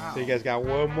 Wow. So you guys got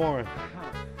one more.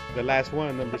 The last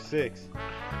one, number 6.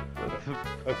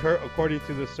 According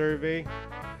to the survey,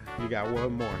 you got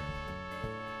one more.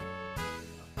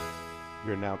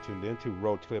 You're now tuned in to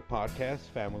Road Clip Podcast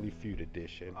Family Feud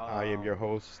Edition. I am your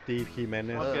host, Steve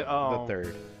Jimenez Okay, the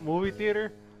third. Movie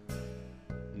theater.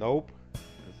 Nope. The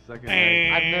second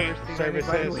I've never seen Service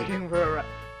anybody says- looking for a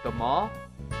the mall.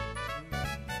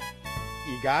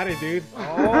 You got it, dude.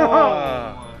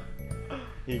 Oh.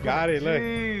 You got it. Look.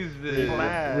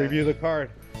 Jesus. Review the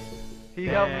card. He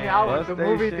helped me out with Bus the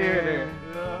movie station, theater.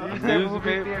 You said movie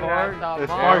Newspaper theater, park, I thought It's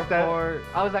mall. parked that- airport,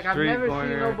 I was like, I've street never corner,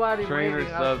 seen nobody trainer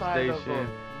waiting outside of substation,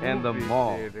 a and the movie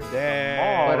mall. theater.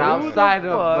 Damn. But Who the outside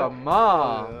of fuck? the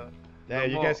mall.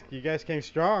 Damn, you guys came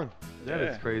strong. That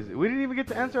is crazy. We didn't even get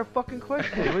to answer a fucking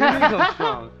question. We didn't even go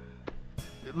strong.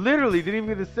 Literally didn't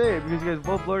even get to say it because you guys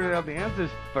both blurted out the answers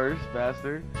first,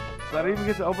 bastard. So I didn't even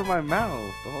get to open my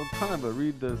mouth the whole time, but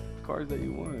read the cards that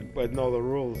you won. But know the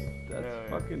rules. That's Yeah.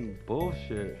 fucking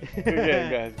bullshit. Good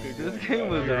game, guys. Good This game. game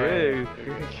was Yeah. rigged.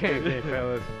 Okay,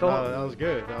 fellas. No, that was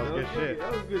good. That was good shit.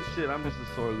 That was good shit. I'm just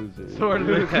a sore loser. Sore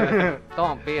loser.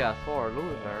 Don't be a sore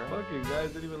loser. Fucking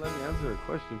guys didn't even let me answer a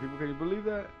question. People, can you believe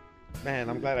that? Man,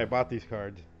 I'm glad I bought these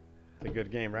cards. It's a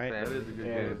good game, right? That That is a good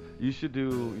Yeah. game. You should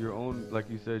do your own, like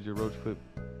you said, your roach clip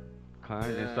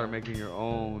kind, and start making your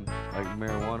own like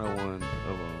marijuana ones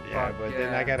of them. Yeah, Fuck but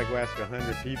then yeah. I gotta go ask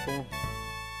 100 people.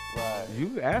 Right.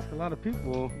 You ask a lot of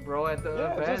people. Bro, at the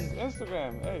Yeah, event. just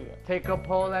Instagram. Hey. Take a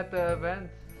poll at the event.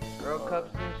 World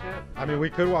Cups and shit. I mean, we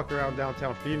could walk around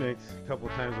downtown Phoenix a couple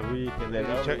times a week, and then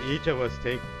Yeah. each of us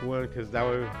take one, because that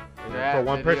way, Yeah, for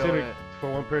one video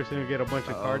person, it. we get a bunch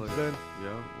of cards look. done. Yeah,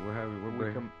 we're We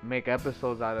breaking. can make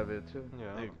episodes out of it too.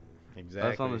 Yeah.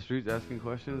 Exactly. Us on the streets asking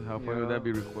questions. How funny would Yeah. that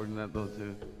be recording that though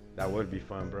too? That would be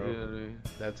fun, bro. You know what I mean?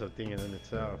 That's a thing in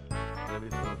itself. That'd be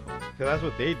so fun. Cause that's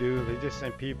what they do. They just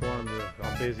send people on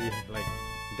busy, like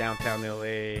downtown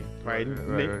LA,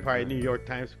 probably New York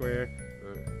Times Square.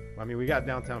 I mean, we got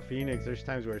downtown Phoenix. There's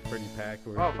times where it's pretty packed.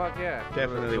 Where Oh fuck yeah.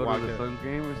 definitely Go walk to the in. Suns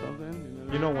game or something.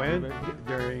 You know when? Back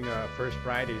there? During First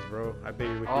Fridays, bro. I bet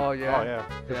you. Oh yeah. Oh yeah.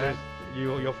 Cause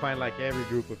Yeah. you'll find like every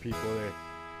group of people there.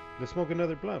 Let's smoke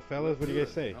another blunt, fellas. What do you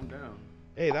guys say? I'm down.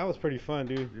 Hey, that was pretty fun,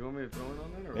 dude. You want me to throw it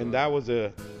on that or And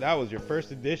what? that was your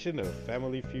first edition of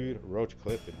Family Feud Roach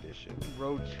Clip Edition.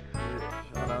 Roach.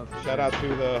 Shout out to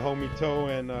the homie Toe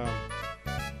and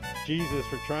Jesus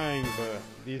for trying, but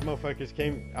these motherfuckers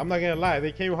came. I'm not gonna lie,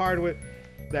 they came hard with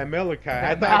that Malachi.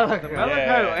 I thought. The Malachi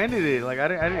Yeah. ended it. Like I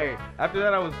didn't. After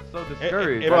that, I was so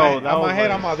discouraged. Bro, In that my was head,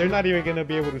 like- they're not even gonna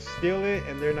be able to steal it,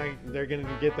 and they're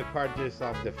gonna get the card just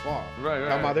off default. Right,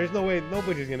 Come on, right. there's no way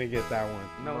nobody's gonna get that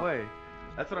one. No way.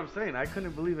 That's what I'm saying. I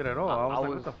couldn't believe it at all. I was like,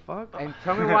 what the fuck? And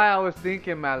tell me why I was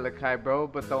thinking Malachi, bro.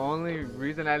 But the only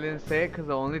reason I didn't say it, cause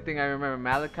the only thing I remember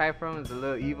Malachi from is the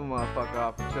little evil motherfucker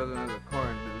off of Children of the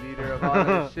Corn, the leader of all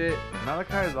this shit.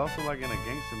 Malachi is also like in a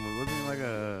gangster movie. Wasn't he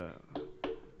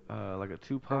like a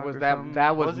Tupac Or was or that something?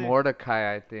 that was Was he?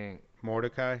 Mordecai, I think.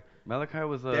 Mordecai. Malachi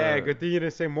was Yeah, good thing you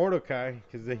didn't say Mordecai,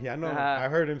 because I know I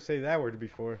heard him say that word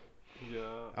before. Yeah.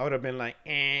 I would have been like,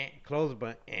 close,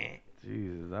 but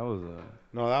Jesus, that was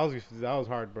No, that was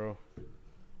hard, bro.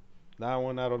 That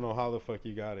one, I don't know how the fuck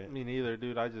you got it. Me neither,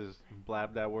 dude. I just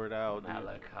blabbed that word out. Dude.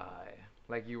 Malachi.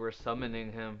 Like you were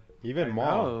summoning him. Even I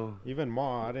Maul,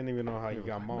 know. I didn't even know how you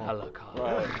got Maul.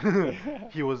 Malachi.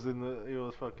 He was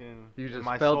fucking. You in just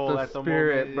my felt soul the at the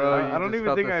spirit, moment. bro. Yeah. You I don't just even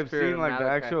felt think the I've spirit seen of like the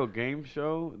Malachi. actual game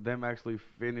show, them actually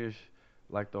finish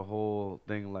like the whole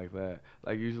thing like that.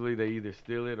 Like usually they either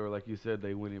steal it or like you said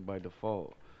they win it by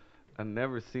default. I've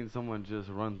never seen someone just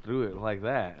run through it like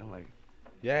that. I'm like,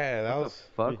 Yeah, that what was. the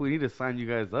fuck? We need to sign you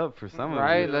guys up for some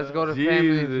Right, of it. let's go to Family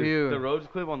Jesus, Feud. The Roach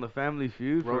clip on the Family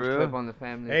Feud for Roach real. clip on the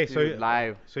Family Hey, Feud so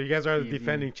live. So you guys are the Easy.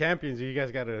 defending champions. You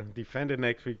guys got to defend it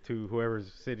next week to whoever's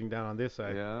sitting down on this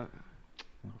side. Yeah.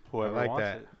 Whoever I like wants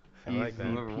that. it. I like that.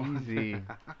 Whoever wants Easy. You know,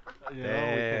 we can-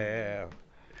 Yeah.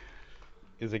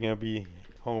 Is it gonna be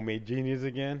homemade genius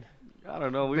again? I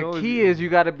don't know. We The always, key is you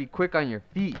gotta be quick on your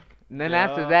feet. And then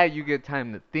after Yeah. that, you get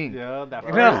time to think. Yeah, that You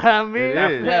first. know what I mean?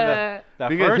 It is. Yeah, that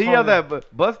because first he one had is-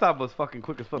 that bus stop was fucking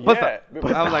quick as fuck. Bus Yeah, stop.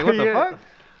 but- I was like, what the Yeah. fuck?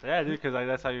 Yeah, dude, because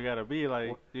that's how you gotta be.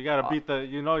 Like, you gotta beat the,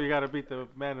 you gotta beat the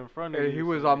man in front of Hey, you. he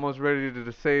was so- almost ready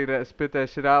to say that, spit that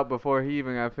shit out before he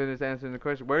even got finished answering the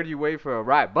question. Where do you wait for a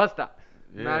ride? Bus stop.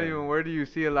 Not Yeah. even where do you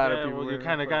see a lot of Yeah, people. well, you waiting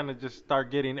kind of for- gotta just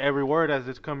start getting every word as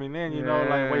it's coming in. You know,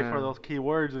 like wait Yeah. for those key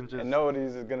words and just. And know what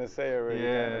he's gonna say already.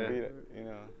 Yeah. Kind of beat it, you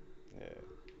know. Yeah.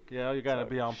 Yeah, you gotta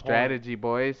be on point. Strategy,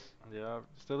 boys. Yeah,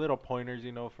 just a little pointers,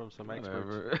 from some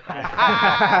experts.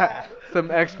 Whatever. Some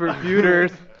expert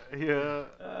viewers. Yeah.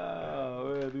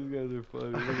 Oh man, these guys are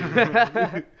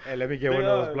funny. Hey, let me get one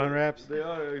of those blunt wraps. They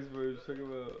are experts. Check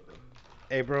them out.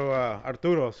 Hey, bro,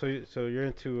 Arturo. So you're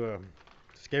into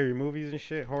scary movies and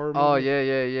shit, horror movies? Oh yeah,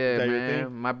 that your man.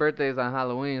 thing? My birthday is on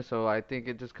Halloween, so I think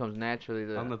it just comes naturally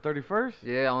to. On the 31st?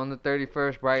 Yeah, on the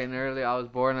 31st, bright and early. I was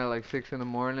born at like 6 in the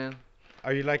morning.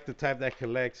 Are you like the type that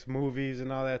collects movies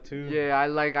and all that too? Yeah,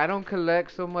 I don't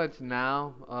collect so much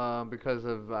now, because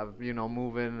of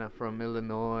moving from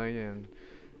Illinois and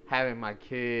having my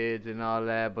kids and all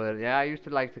that. But yeah, I used to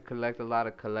like to collect a lot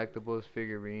of collectibles,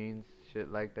 figurines,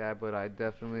 shit like that. But I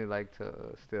definitely like to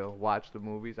still watch the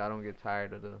movies. I don't get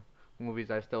tired of the movies.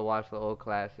 I still watch the old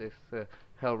classics,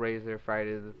 Hellraiser,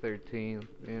 Friday the 13th,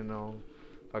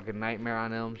 fucking Nightmare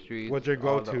on Elm Street. What's your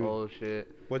all go-to? the old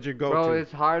shit. What's your go-to? Bro,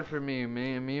 it's hard for me.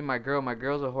 Me and my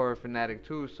girl's a horror fanatic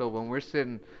too. So when we're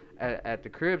sitting at the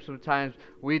crib, sometimes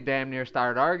we damn near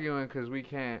start arguing because we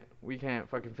can't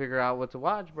fucking figure out what to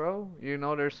watch, bro.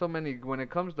 There's so many when it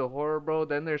comes to horror, bro.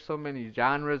 Then there's so many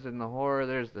genres in the horror.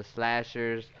 There's the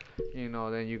slashers,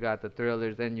 then you got the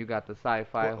thrillers, then you got the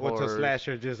sci-fi What's horrors. a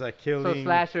slasher? Just like killing? So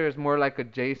slasher is more like a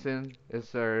Jason.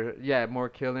 More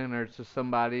killing, or it's just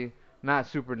somebody. Not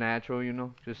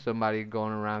supernatural, just somebody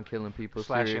going around killing people,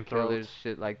 Slashing serial killers, throats.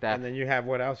 shit like that. And then you have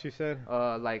what else you said?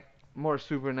 Like more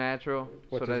supernatural,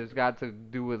 What's so that it's got to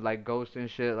do with like ghosts and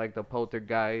shit, like the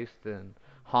poltergeist and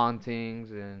hauntings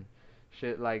and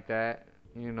shit like that,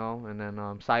 And then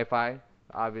sci-fi,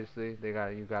 obviously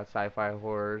you got sci-fi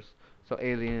horrors. So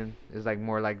Alien is like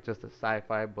more like just a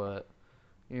sci-fi, but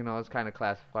it's kind of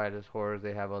classified as horrors.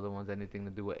 They have other ones, anything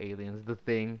to do with aliens. The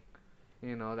Thing.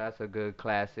 That's a good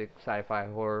classic sci-fi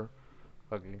horror.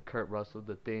 Fucking Kurt Russell,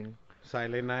 The Thing.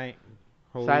 Silent Night.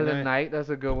 Holy Silent Night, that's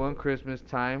a good one. Christmas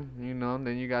time,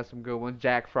 Then you got some good ones.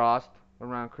 Jack Frost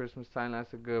around Christmas time.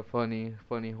 That's a good, funny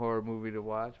horror movie to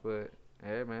watch. But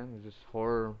yeah, man, it's just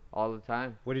horror all the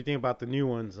time. What do you think about the new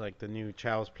ones, like the new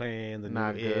Child's Play and the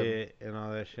Not new good. It and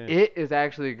all that shit? It is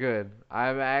actually good.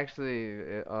 I've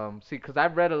actually because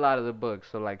I've read a lot of the books.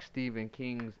 So like Stephen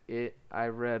King's It,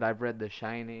 I've read The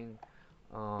Shining.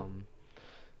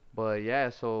 But yeah,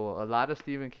 so a lot of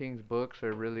Stephen King's books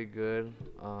are really good,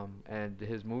 and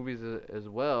his movies as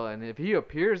well. And if he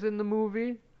appears in the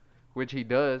movie, which he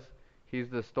does, he's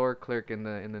the store clerk in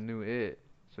the new It.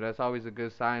 So that's always a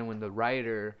good sign when the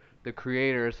writer, the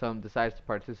creator or something decides to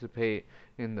participate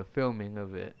in the filming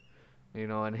of it.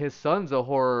 And his son's a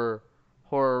horror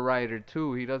writer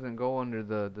too. He doesn't go under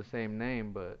the same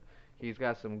name, but he's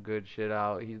got some good shit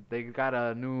out. They got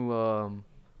a new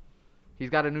He's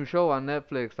got a new show on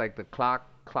Netflix, like the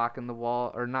Clock in the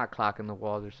Wall, or not Clock in the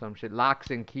Walls or some shit.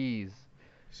 Locks and Keys.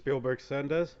 Spielberg's son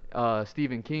does?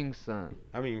 Stephen King's son.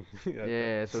 I mean,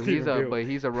 Yeah, so Steven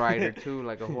he's a writer too,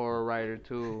 like a horror writer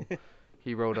too.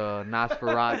 He wrote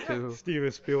Nosferatu.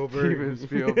 Steven Spielberg. Steven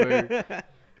Spielberg.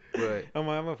 But I'm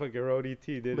a fucking wrote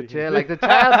E.T., did But he? yeah, like the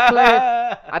Child's Play,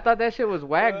 I thought that shit was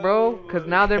whack, bro. Cause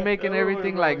now they're making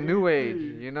everything like new age.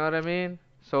 You know what I mean?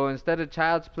 So instead of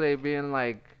Child's Play being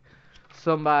like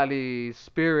somebody's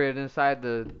spirit inside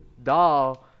the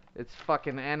doll, it's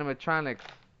fucking animatronics.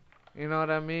 You know what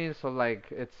I mean? So like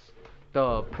it's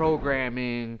the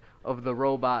programming of the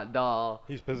robot doll.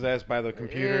 He's possessed by the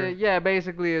computer. Yeah,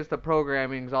 basically it's the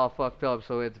programming's all fucked up,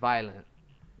 so it's violent.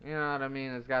 You know what I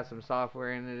mean? It's got some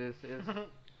software in it. It's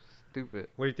stupid.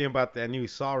 What do you think about that new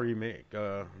Saw remake?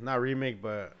 Not remake,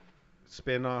 but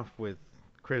spin-off with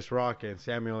Chris Rock and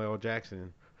Samuel L.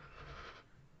 Jackson.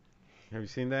 Have you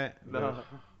seen that? No.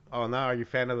 Oh, now are you a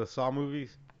fan of the Saw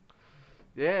movies?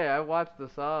 Yeah, I watched the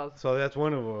Saws. So that's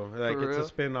one of them. Like For it's real? a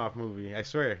spin-off movie. I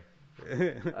swear.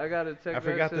 I gotta check I that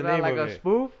forgot shit the out. name Like of a it.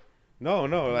 spoof? No,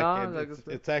 Nah, like like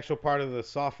it's actual part of the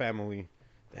Saw family.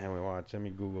 Damn it, watch. Let me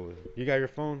Google it. You got your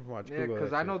phone? Watch. Yeah, Google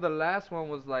because that I shit. know the last one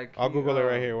was like. I'll he, Google it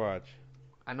right here. Watch.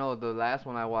 I know the last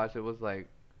one I watched, it was like.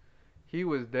 He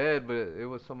was dead, but it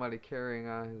was somebody carrying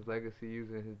on his legacy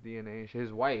using his DNA and shit.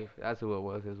 His wife, that's who it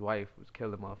was. His wife was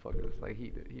killing motherfuckers like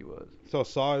he was. So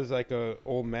Saw is like a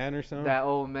old man or something? That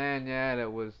old man, yeah,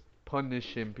 that was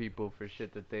punishing people for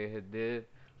shit that they had did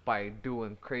by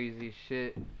doing crazy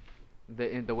shit.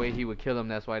 In the way he would kill them,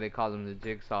 that's why they call him the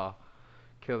Jigsaw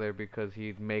Killer, because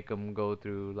he'd make them go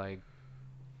through like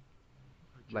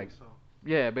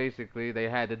yeah, basically they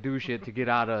had to do shit to get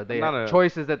out of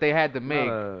choices that they had to make.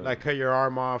 Like cut your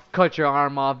arm off. Cut your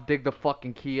arm off, dig the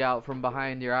fucking key out from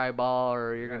behind your eyeball,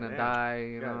 or you're gonna die.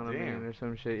 You know what I mean, or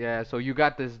some shit. Yeah. So you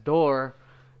got this door,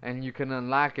 And you can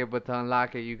unlock it, but to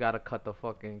unlock it, you gotta cut the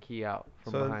fucking key out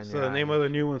from So, behind so your the name eye. of the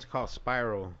new one's called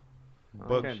Spiral. Oh,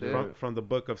 Book shit. from the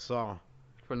Book of Saw.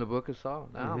 From the Book of Saw.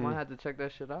 Nah, I Mhm. might have to check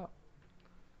that shit out.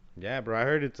 Yeah, bro. I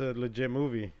heard it's a legit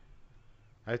movie.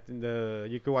 I think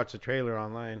you could watch the trailer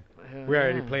online. Hell We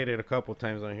already yeah. played it a couple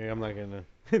times on here. I'm not gonna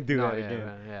do No, that yeah, again.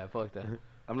 man, yeah, fuck that.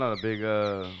 I'm not a big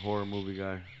horror movie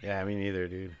guy. Yeah, me neither,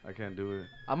 dude. I can't do it.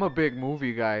 I'm a big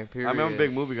movie guy, period. I mean, I'm a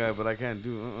big movie guy, but I can't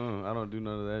do. I don't do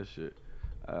none of that shit.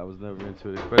 I was never into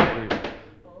it, especially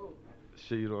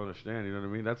shit you don't understand. You know what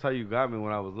I mean? That's how you got me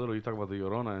when I was little. You talk about the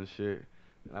Llorona and shit,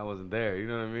 and I wasn't there. You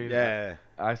know what I mean? Yeah.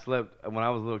 I slept when I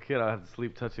was a little kid. I had to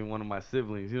sleep touching one of my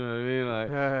siblings. You know what I mean?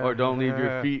 Like, or don't leave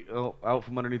your feet out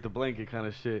from underneath the blanket, kind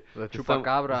of shit. The 'Cause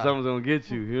chupacabra. someone's gonna get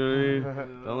you. You know what I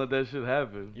mean? Don't let that shit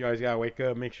happen. You always gotta wake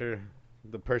up, make sure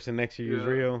the person next to you is Yeah.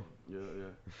 real. Yeah,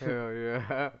 yeah. Hell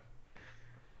yeah.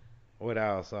 What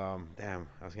else? Damn,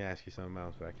 I was gonna ask you something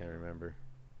else, but I can't remember.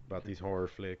 About these horror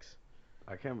flicks.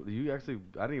 I can't. You actually,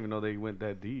 I didn't even know they went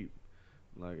that deep.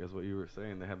 Like that's what you were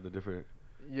saying. They have the different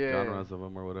Yeah. genres of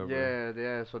them or whatever. Yeah,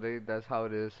 yeah. So that's how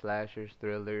it is. Slashers,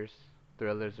 thrillers.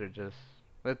 Thrillers are just.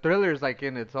 The thriller's like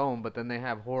in its own, but then they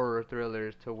have horror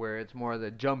thrillers to where it's more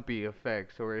the jumpy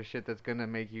effects, or it's shit that's gonna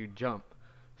make you jump.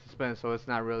 Suspense, so it's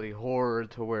not really horror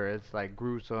to where it's like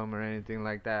gruesome or anything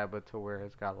like that, but to where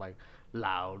it's got like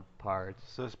loud parts.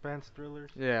 Suspense thrillers.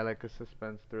 Yeah, like a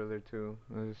suspense thriller too.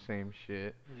 It's the same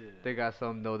shit. Yeah. They got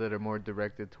some though that are more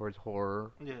directed towards horror.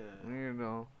 Yeah. You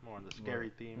know, More on the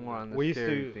scary theme. more on the We used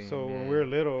scary to, theme, so when yeah. we were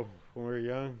little, when we were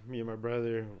young, me and my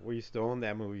brother, we used to own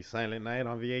that movie, Silent Night,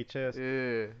 on VHS.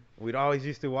 Yeah. We'd always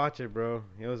used to watch it, bro.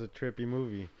 It was a trippy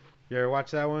movie. You ever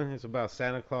watch that one? It's about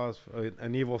Santa Claus,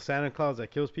 an evil Santa Claus that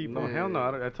kills people. No, hell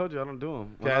no. I told you I don't do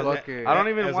them. Yeah, Fuck it. I don't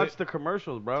even as watch a- the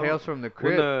commercials, bro. Tales from the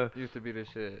When Crypt used to be the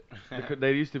shit.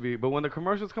 They used to be, but when the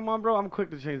commercials come on, bro, I'm quick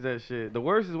to change that shit. The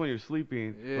worst is when you're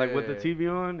sleeping, like with the Yeah. TV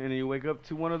on, and then you wake up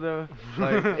to one of the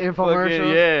like Infomercials. fucking-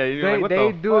 yeah, you're They like, what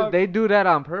they the do fuck? they do that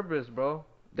on purpose, bro.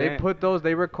 They Damn.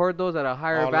 they record those at a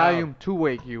higher All volume loud. to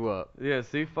wake you up. Yeah,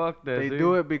 see, fuck that. They see?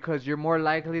 do it because you're more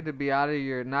likely to be not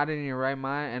in your right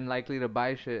mind and likely to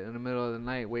buy shit in the middle of the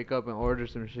night, wake up and order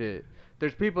some shit.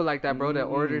 There's people like that, bro, that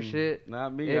order shit.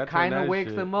 Not me. I It turn kind of that wakes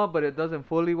shit. them up, but it doesn't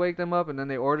fully wake them up, and then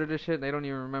they order the shit and they don't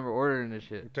even remember ordering the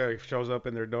shit. Until it shows up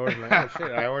in their doors like, oh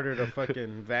shit, I ordered a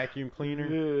fucking vacuum cleaner.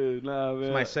 Yeah, nah, man.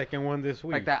 It's my second one this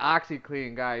week. Like that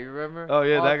OxyClean guy, you remember? Oh,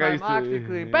 yeah, that guy All-time used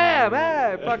to- OxyClean. Bam,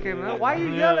 bam, fucking. Why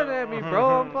you yelling at me,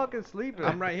 bro? I'm fucking sleeping.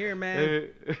 I'm right here, man.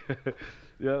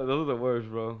 Yeah, those are the worst,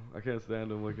 bro. I can't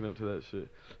stand them waking up to that shit.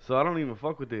 So I don't even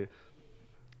fuck with it.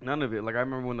 None of it. Like I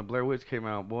remember when the Blair Witch came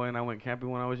out, boy, and I went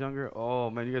camping when I was younger. Oh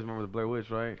man, you guys remember the Blair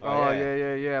Witch, right? Oh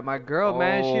yeah. yeah. My girl,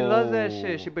 man, she loves that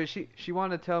Oh. shit. She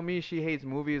wanted to tell me she hates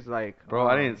movies like. Bro,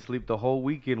 I didn't sleep the whole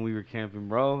weekend we were camping,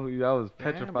 bro. I was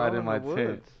petrified in my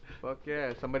tent. Fuck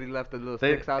yeah! Somebody left the little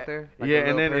They- sticks out there. Like a Yeah,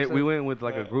 and little then we person? went with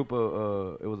like a group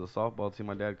of it was a softball team.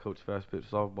 My dad coached fast pitch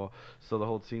softball, so the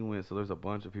whole team went. So there's a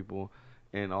bunch of people,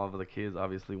 and all of the kids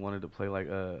obviously wanted to play like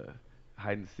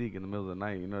hide and seek in the middle of the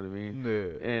night. You know what I mean?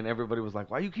 Yeah. And everybody was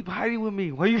like, "Why you keep hiding with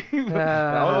me? Why you keep?"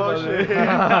 Oh, shit!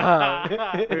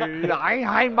 I ain't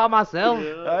hiding by myself.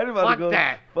 I ain't about to Fuck go.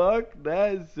 that. Fuck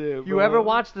that shit. You bro. ever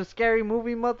watched the scary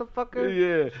movie, motherfucker?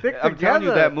 Yeah, Stick I'm telling you,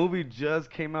 together. that movie just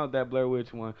came out, that Blair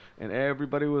Witch one, and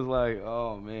everybody was like,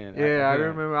 "Oh man." Yeah, I can't-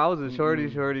 remember. I was a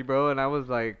shorty, bro, and I was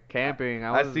like camping.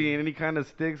 I was, see any kind of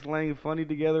sticks laying funny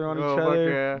together on Oh, each fuck other.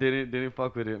 yeah. Didn't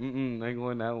fuck with it. Ain't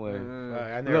going that way.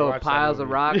 I never little watched that piles of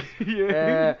movie. rocks. Yeah.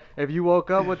 Yeah. If you woke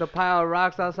up with a pile of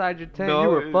rocks outside your tent, you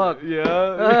were fucked.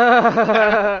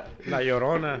 Yeah. La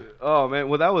Llorona. Oh man,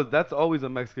 well that's always a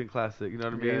Mexican classic. You know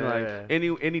what I mean? Yeah.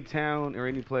 Like any town or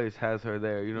any place has her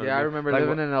there. You know? Yeah, what I mean? remember Like,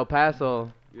 living in El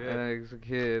Paso Yeah. as a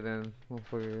kid, and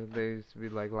motherfucker, they used to be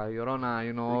like La Llorona,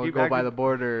 you know, They keep go by acting- the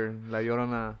border, La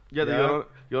Llorona. Yeah, the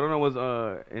Yeah. Llorona was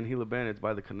in Gila Bend. It's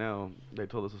by the canal. They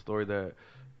told us a story that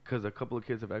because a couple of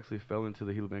kids have actually fell into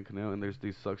the Gila Bend Canal, and there's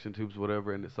these suction tubes,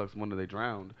 whatever, and it sucks them under. They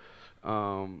drowned.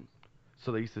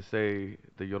 So they used to say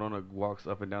the Llorona walks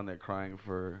up and down there crying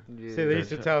for. Yeah. See, they used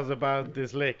to tell us about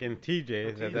this lake in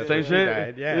TJ. That's Same where she shit.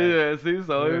 died. Yeah. Yeah. See,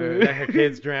 so. That her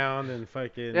kids drowned and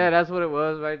fucking. Yeah, that's what it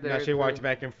was right there. Now she too. walks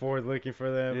back and forth looking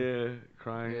for them. Yeah,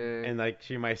 crying. Yeah. And like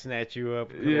she might snatch you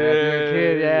up. Yeah, if you're a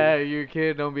kid, you're a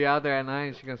kid, don't be out there at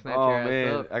night, she gonna snatch Oh your ass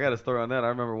man, up. I got a story on that. I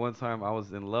remember one time I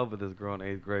was in love with this girl in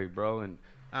 8th grade, bro, and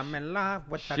I'm in love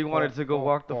with she wanted to go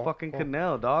walk the fucking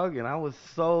canal, dog, and I was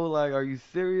so like, "Are you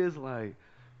serious?" Like,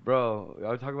 bro, I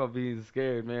was talking about being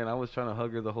scared, man. I was trying to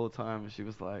hug her the whole time, and she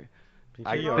was like,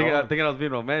 Thinking I was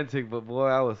being romantic, but boy,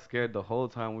 I was scared the whole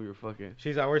time we were fucking.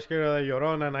 She's like, we're scared of the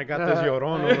Llorona, and I got this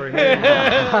Llorona over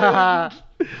here.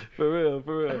 For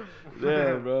real.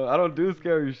 Yeah, bro. I don't do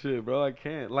scary shit, bro. I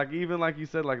can't. Like, even like you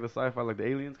said, like the sci-fi, like the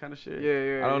aliens kind of shit.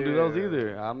 Yeah. I don't do those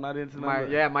either. I'm not into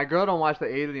My girl don't watch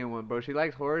the alien one, bro. She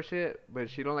likes horror shit, but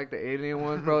she don't like the alien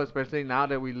ones, bro. Especially now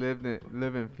that we live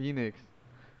in Phoenix.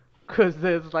 Cause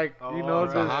it's like it's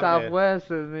a the hotbed. Southwest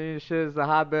and shit is a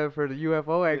hotbed for the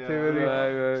UFO activity.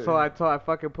 Right. So I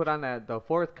fucking put on the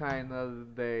fourth kind the other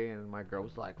day, and my girl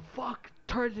was like, "Fuck,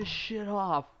 turn this shit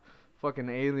off." Fucking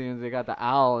aliens. They got the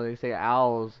owl. They say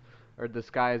owls are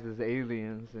disguised as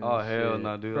aliens. And Oh hell shit.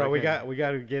 no, dude. Bro, we got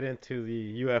to get into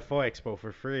the UFO Expo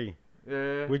for free.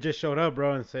 Yeah. We just showed up,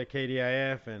 bro, and said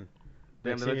KDIF, and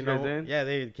Damn, next they thing let you you know, guys in? yeah,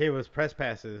 they gave us press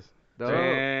passes. Dope.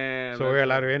 Damn. So we're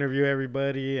allowed to interview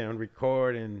everybody and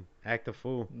record and act a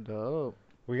fool. Dope.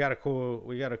 We got a cool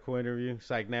interview.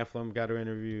 Psych Nephilim got to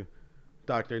interview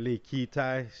Dr. Lee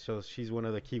Kitai. So she's one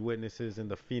of the key witnesses in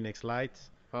the Phoenix Lights.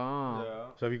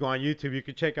 Oh. So if you go on YouTube, you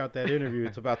can check out that interview.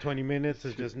 It's about 20 minutes.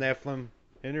 It's just Nephilim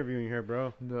interviewing her,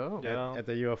 bro. Dope. Yeah. At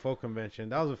the UFO convention.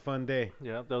 That was a fun day.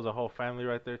 Yeah, there was a whole family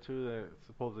right there too that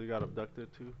supposedly got abducted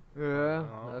too. Yeah.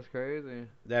 Oh. That's crazy.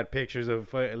 They had pictures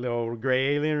of a little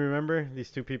gray alien, remember?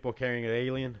 These two people carrying an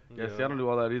alien. Yeah, see, I don't do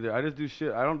all that either. I just do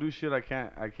shit. I don't do shit I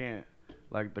can't.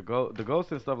 Like the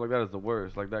ghosts and stuff like that is the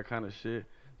worst. Like that kind of shit.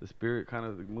 The spirit kind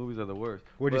of movies are the worst.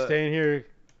 Would you But- stay in here?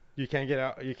 You can't get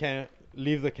out. You can't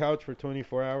leave the couch for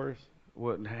 24 hours.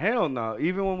 What? Hell no.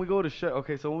 Even when we go to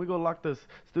okay, so when we go lock the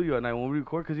studio at night, when we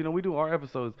record, because, we do our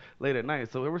episodes late at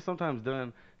night. So we're sometimes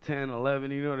done 10,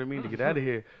 11, you know what I mean, to get out of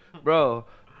here. Bro,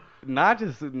 not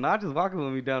just walking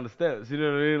with me down the steps, you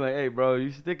know what I mean? Like, hey, bro,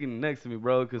 you sticking next to me,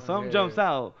 bro, because something jumps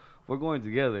out, we're going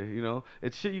together,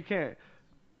 It's shit you can't.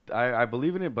 I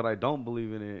believe in it, but I don't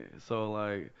believe in it. So,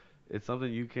 like, it's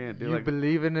something you can't do. You Like,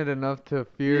 believe in it enough to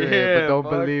fear it, Yeah, but don't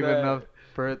fuck believe that. enough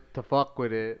for it to fuck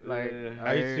with it. Like Yeah.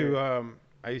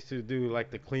 I used to do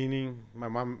like the cleaning.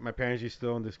 My parents used to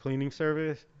own this cleaning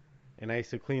service, and I used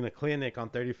to clean a clinic on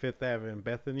 35th Ave in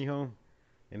Bethany Home,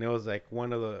 and it was like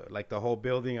one of the whole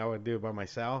building I would do it by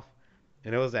myself,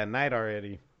 and it was at night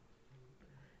already,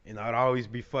 and I'd always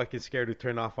be fucking scared to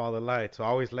turn off all the lights, so I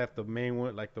always left the main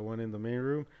one, like the one in the main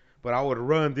room, but I would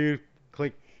run, dude,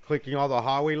 clicking all the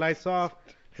hallway lights off.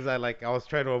 Cause I was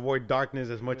trying to avoid darkness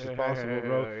as much as possible,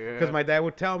 bro. Cause my dad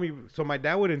would tell me, so my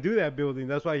dad wouldn't do that building.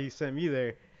 That's why he sent me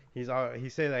there. He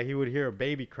said that he would hear a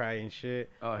baby cry and shit.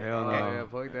 oh, hell no. yeah,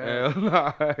 fuck that. Hell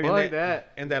no. Fuck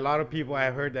that. And that a lot of people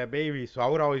have heard that baby. So I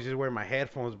would always just wear my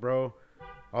headphones, bro.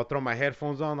 I'll throw my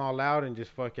headphones on all loud and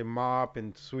just fucking mop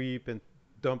and sweep and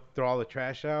throw all the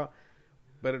trash out.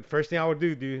 But the first thing I would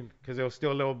do, dude, cause it was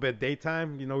still a little bit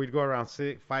daytime. We'd go around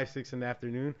 5, 6 in the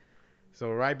afternoon. So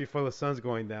right before the sun's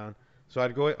going down. So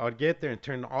I'd get there and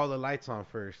turn all the lights on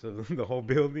first. So the whole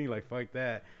building, like, fuck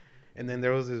that. And then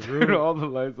there was this Turn room. all the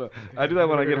lights on. I do that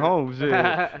when I get home. Shit.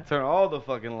 Turn all the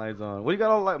fucking lights on. What you got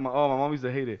all the lights? My mom used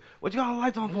to hate it. What you got all the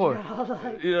lights on for?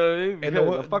 You know what I mean? And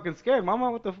Because I'm fucking scared.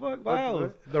 Mama, what the fuck? Why?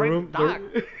 The room that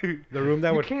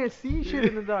You would can't see shit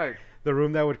in the dark. the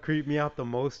room that would creep me out the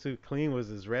most to clean was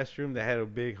this restroom that had a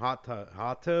big hot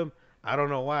tub. I don't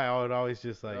know why. I would always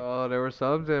just like Oh, there was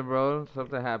something, bro.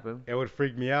 Something happened. it would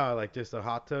freak me out, like just a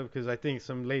hot tub, because I think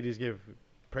some ladies give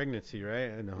pregnancy,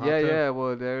 right? In the hot Yeah, tub. yeah.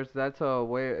 Well, that's a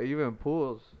way. Even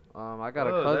pools. I got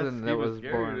a cousin that was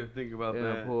born to think about in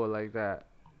a pool like that.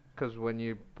 Cause when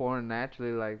you're born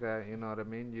naturally like that, you know what I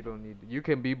mean. You don't need. You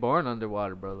can be born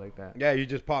underwater, bro, like that. Yeah, you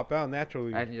just pop out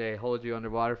naturally. And they hold you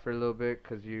underwater for a little bit,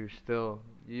 cause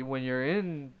when you're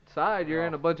inside, you're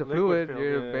in a bunch of liquid fluid. film,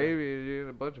 You're yeah. a baby. You're in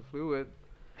a bunch of fluid.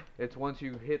 It's once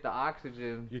you hit the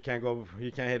oxygen. You can't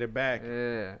hit it back.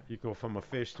 Yeah. You go from a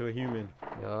fish to a human.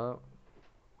 Yup.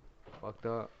 Fucked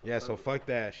up. Yeah, so fuck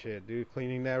that shit, dude.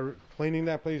 Cleaning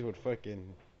that place would fucking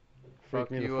freak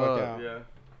Fuck me the you fuck up. out. Yeah.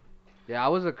 Yeah, I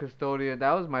was a custodian.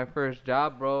 That was my first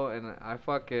job, bro. And I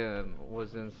fucking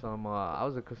was in some. I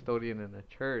was a custodian in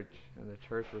a church, and the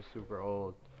church was super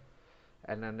old.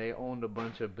 And then they owned a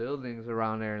bunch of buildings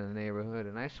around there in the neighborhood.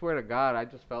 And I swear to God, I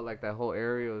just felt like that whole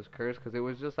area was cursed, because it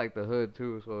was just like the hood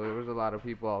too. So there was a lot of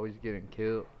people always getting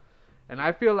killed. And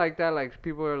I feel like that, like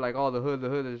people are like, oh, the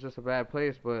hood is just a bad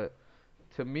place, but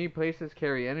to me, places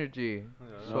carry energy.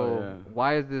 Yeah. So Oh, yeah.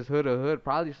 why is this hood a hood?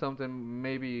 Probably something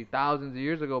maybe thousands of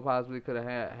years ago possibly could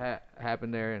have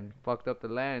happened there and fucked up the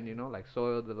land, like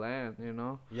soiled the land,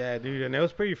 Yeah, dude, and it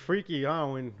was pretty freaky, huh?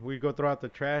 When we go throw out the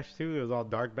trash too, it was all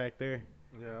dark back there.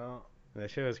 Yeah. That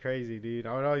shit was crazy, dude.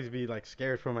 I would always be like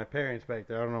scared for my parents back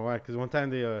there. I don't know why. Cause one time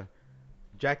they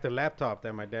jacked the laptop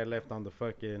that my dad left on the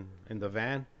fucking in the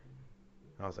van,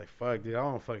 I was like, fuck, dude, I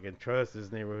don't fucking trust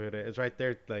this neighborhood. It's right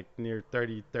there, like near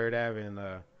 33rd Ave and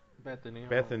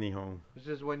Bethany home. It's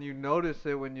just when you notice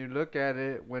it, when you look at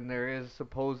it, when there is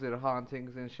supposed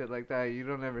hauntings and shit like that, you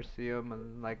don't ever see them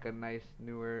in like a nice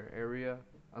newer area,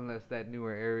 unless that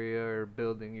newer area or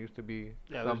building used to be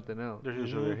something else. There's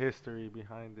usually a history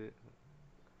behind it.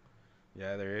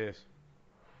 Yeah, there is.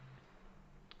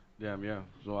 Damn, yeah.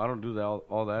 So I don't do that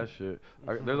all that shit.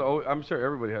 I'm sure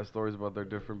everybody has stories about their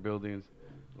different buildings.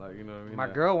 Like, you know what I mean? My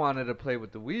girl wanted to play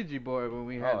with the Ouija board when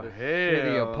we had this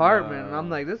shitty hell apartment, and no. I'm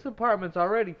like, this apartment's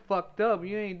already fucked up.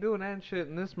 You ain't doing that shit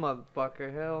in this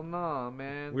motherfucker. Hell no,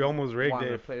 man. We almost rigged Wanted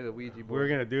it. to play the Ouija board. We were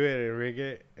gonna do it and rig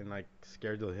it and like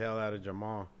scared the hell out of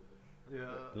Jamal. Yeah.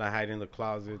 Like hide in the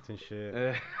closets and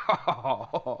shit.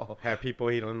 Oh. Have people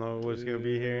he don't know what's gonna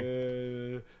be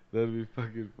here. Yeah, that'd be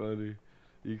fucking funny.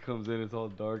 He comes in, it's all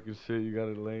dark and shit. You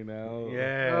gotta lay out.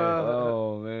 Yeah.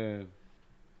 Oh man.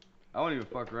 I wouldn't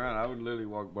even fuck around. I would literally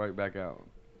walk right back out.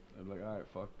 I'd be like, alright,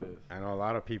 fuck this. I know a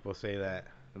lot of people say that.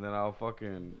 And then I'll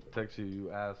fucking text you, you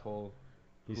asshole.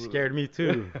 You scared me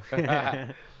too.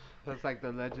 That's like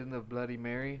the legend of Bloody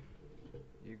Mary.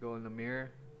 You go in the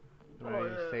mirror, right?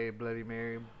 You say Bloody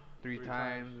Mary three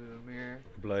times in the mirror.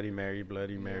 Bloody Mary,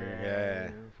 Bloody Mary. Yeah.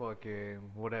 And fucking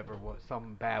whatever,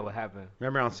 something bad would happen.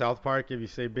 Remember on South Park, if you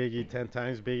say Biggie 10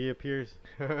 times, Biggie appears?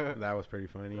 That was pretty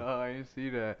funny. Oh, I didn't see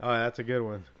that. Oh, that's a good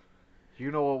one. You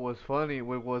know what was funny?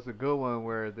 What was a good one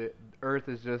where the Earth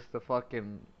is just a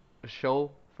fucking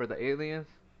show for the aliens?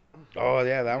 Oh,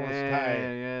 yeah, that one's Yeah, tight.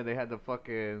 yeah, they had the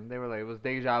fucking. They were like, it was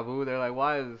deja vu. They're like,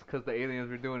 why is this? Because the aliens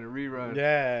were doing a rerun.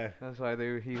 Yeah. That's why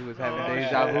he was having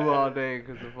deja vu all day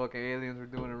because the fucking aliens were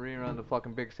doing a rerun. The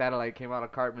fucking big satellite came out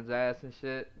of Cartman's ass and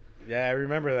shit. Yeah, I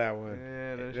remember that one.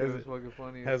 Yeah, that shit was fucking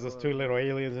funny. Has those two little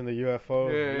aliens in the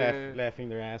UFO Yeah. laughing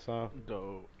their ass off.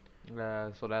 Dope.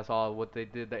 So that's all what they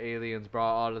did. The aliens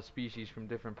brought all the species from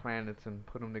different planets and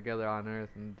put them together on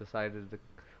Earth and decided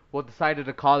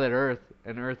to call it Earth,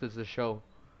 and Earth is the show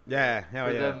Yeah, hell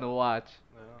for yeah. them to watch.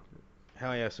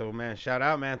 Hell yeah. So, man, shout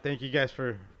out, man. Thank you guys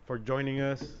for joining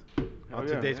us on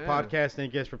today's podcast.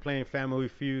 Thank you guys for playing Family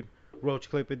Feud Roach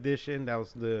Clip Edition. That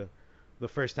was the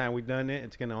first time we done it.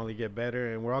 It's going to only get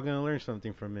better, and we're all going to learn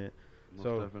something from it. Most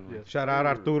So, definitely. shout out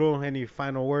Arturo. Any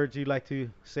final words you'd like to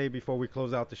say before we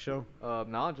close out the show?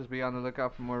 No, just be on the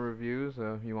lookout for more reviews.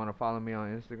 If you want to follow me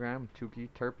on Instagram, Tuki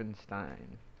Turpenstein.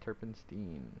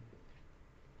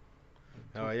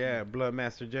 Oh yeah,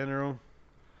 Bloodmaster General.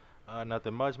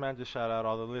 Nothing much, man. Just shout out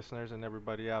all the listeners and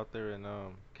everybody out there, and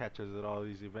catch us at all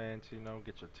these events.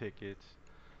 Get your tickets,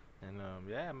 and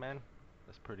yeah, man,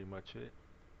 that's pretty much it.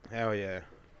 Hell yeah.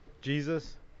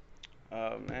 Jesus.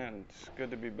 Man, it's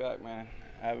good to be back, man.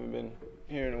 I haven't been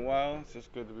here in a while. It's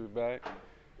just good to be back.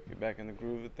 Get back in the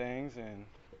groove of things, and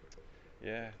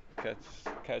yeah,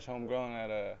 catch Homegrown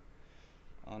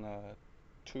on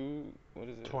 28.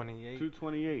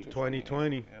 228.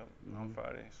 2020. Yep, on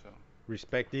Friday. So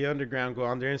Respect the Underground. Go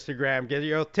on their Instagram. Get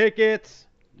your tickets.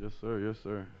 Yes, sir. Yes,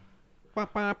 sir. Bah,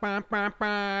 bah, bah, bah,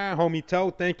 bah. Homie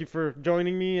Toe, thank you for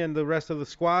joining me and the rest of the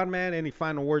squad, man. Any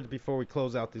final words before we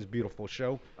close out this beautiful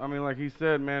show? I mean, like he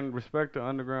said, man, respect the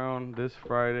Underground. This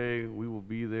Friday, we will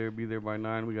be there. Be there by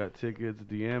 9. We got tickets.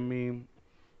 DM me.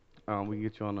 We can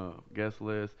get you on a guest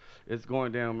list. It's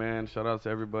going down, man. Shout out to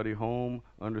everybody.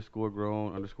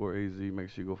 Home_grown_AZ. Make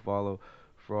sure you go follow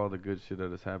for all the good shit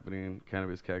that is happening.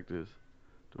 Cannabis Cactus,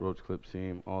 the Roach Clip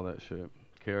team, all that shit.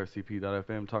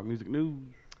 KRCP.FM, Talk Music News.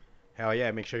 Hell yeah,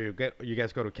 make sure you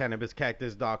guys go to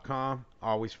CannabisCactus.com.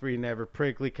 Always free, never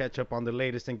prickly. Catch up on the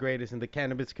latest and greatest in the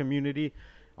cannabis community.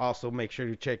 Also, make sure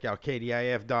you check out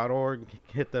KDIF.org.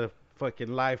 Hit the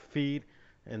fucking live feed.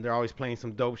 And they're always playing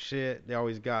some dope shit. They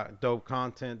always got dope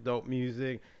content, dope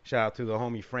music. Shout out to the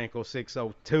homie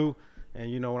Franco602.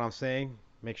 And you know what I'm saying?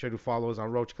 Make sure to follow us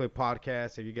on Roach Clip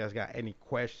Podcast if you guys got any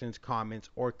questions,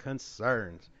 comments, or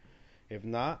concerns. If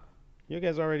not, you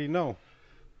guys already know.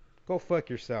 Go fuck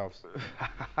yourselves.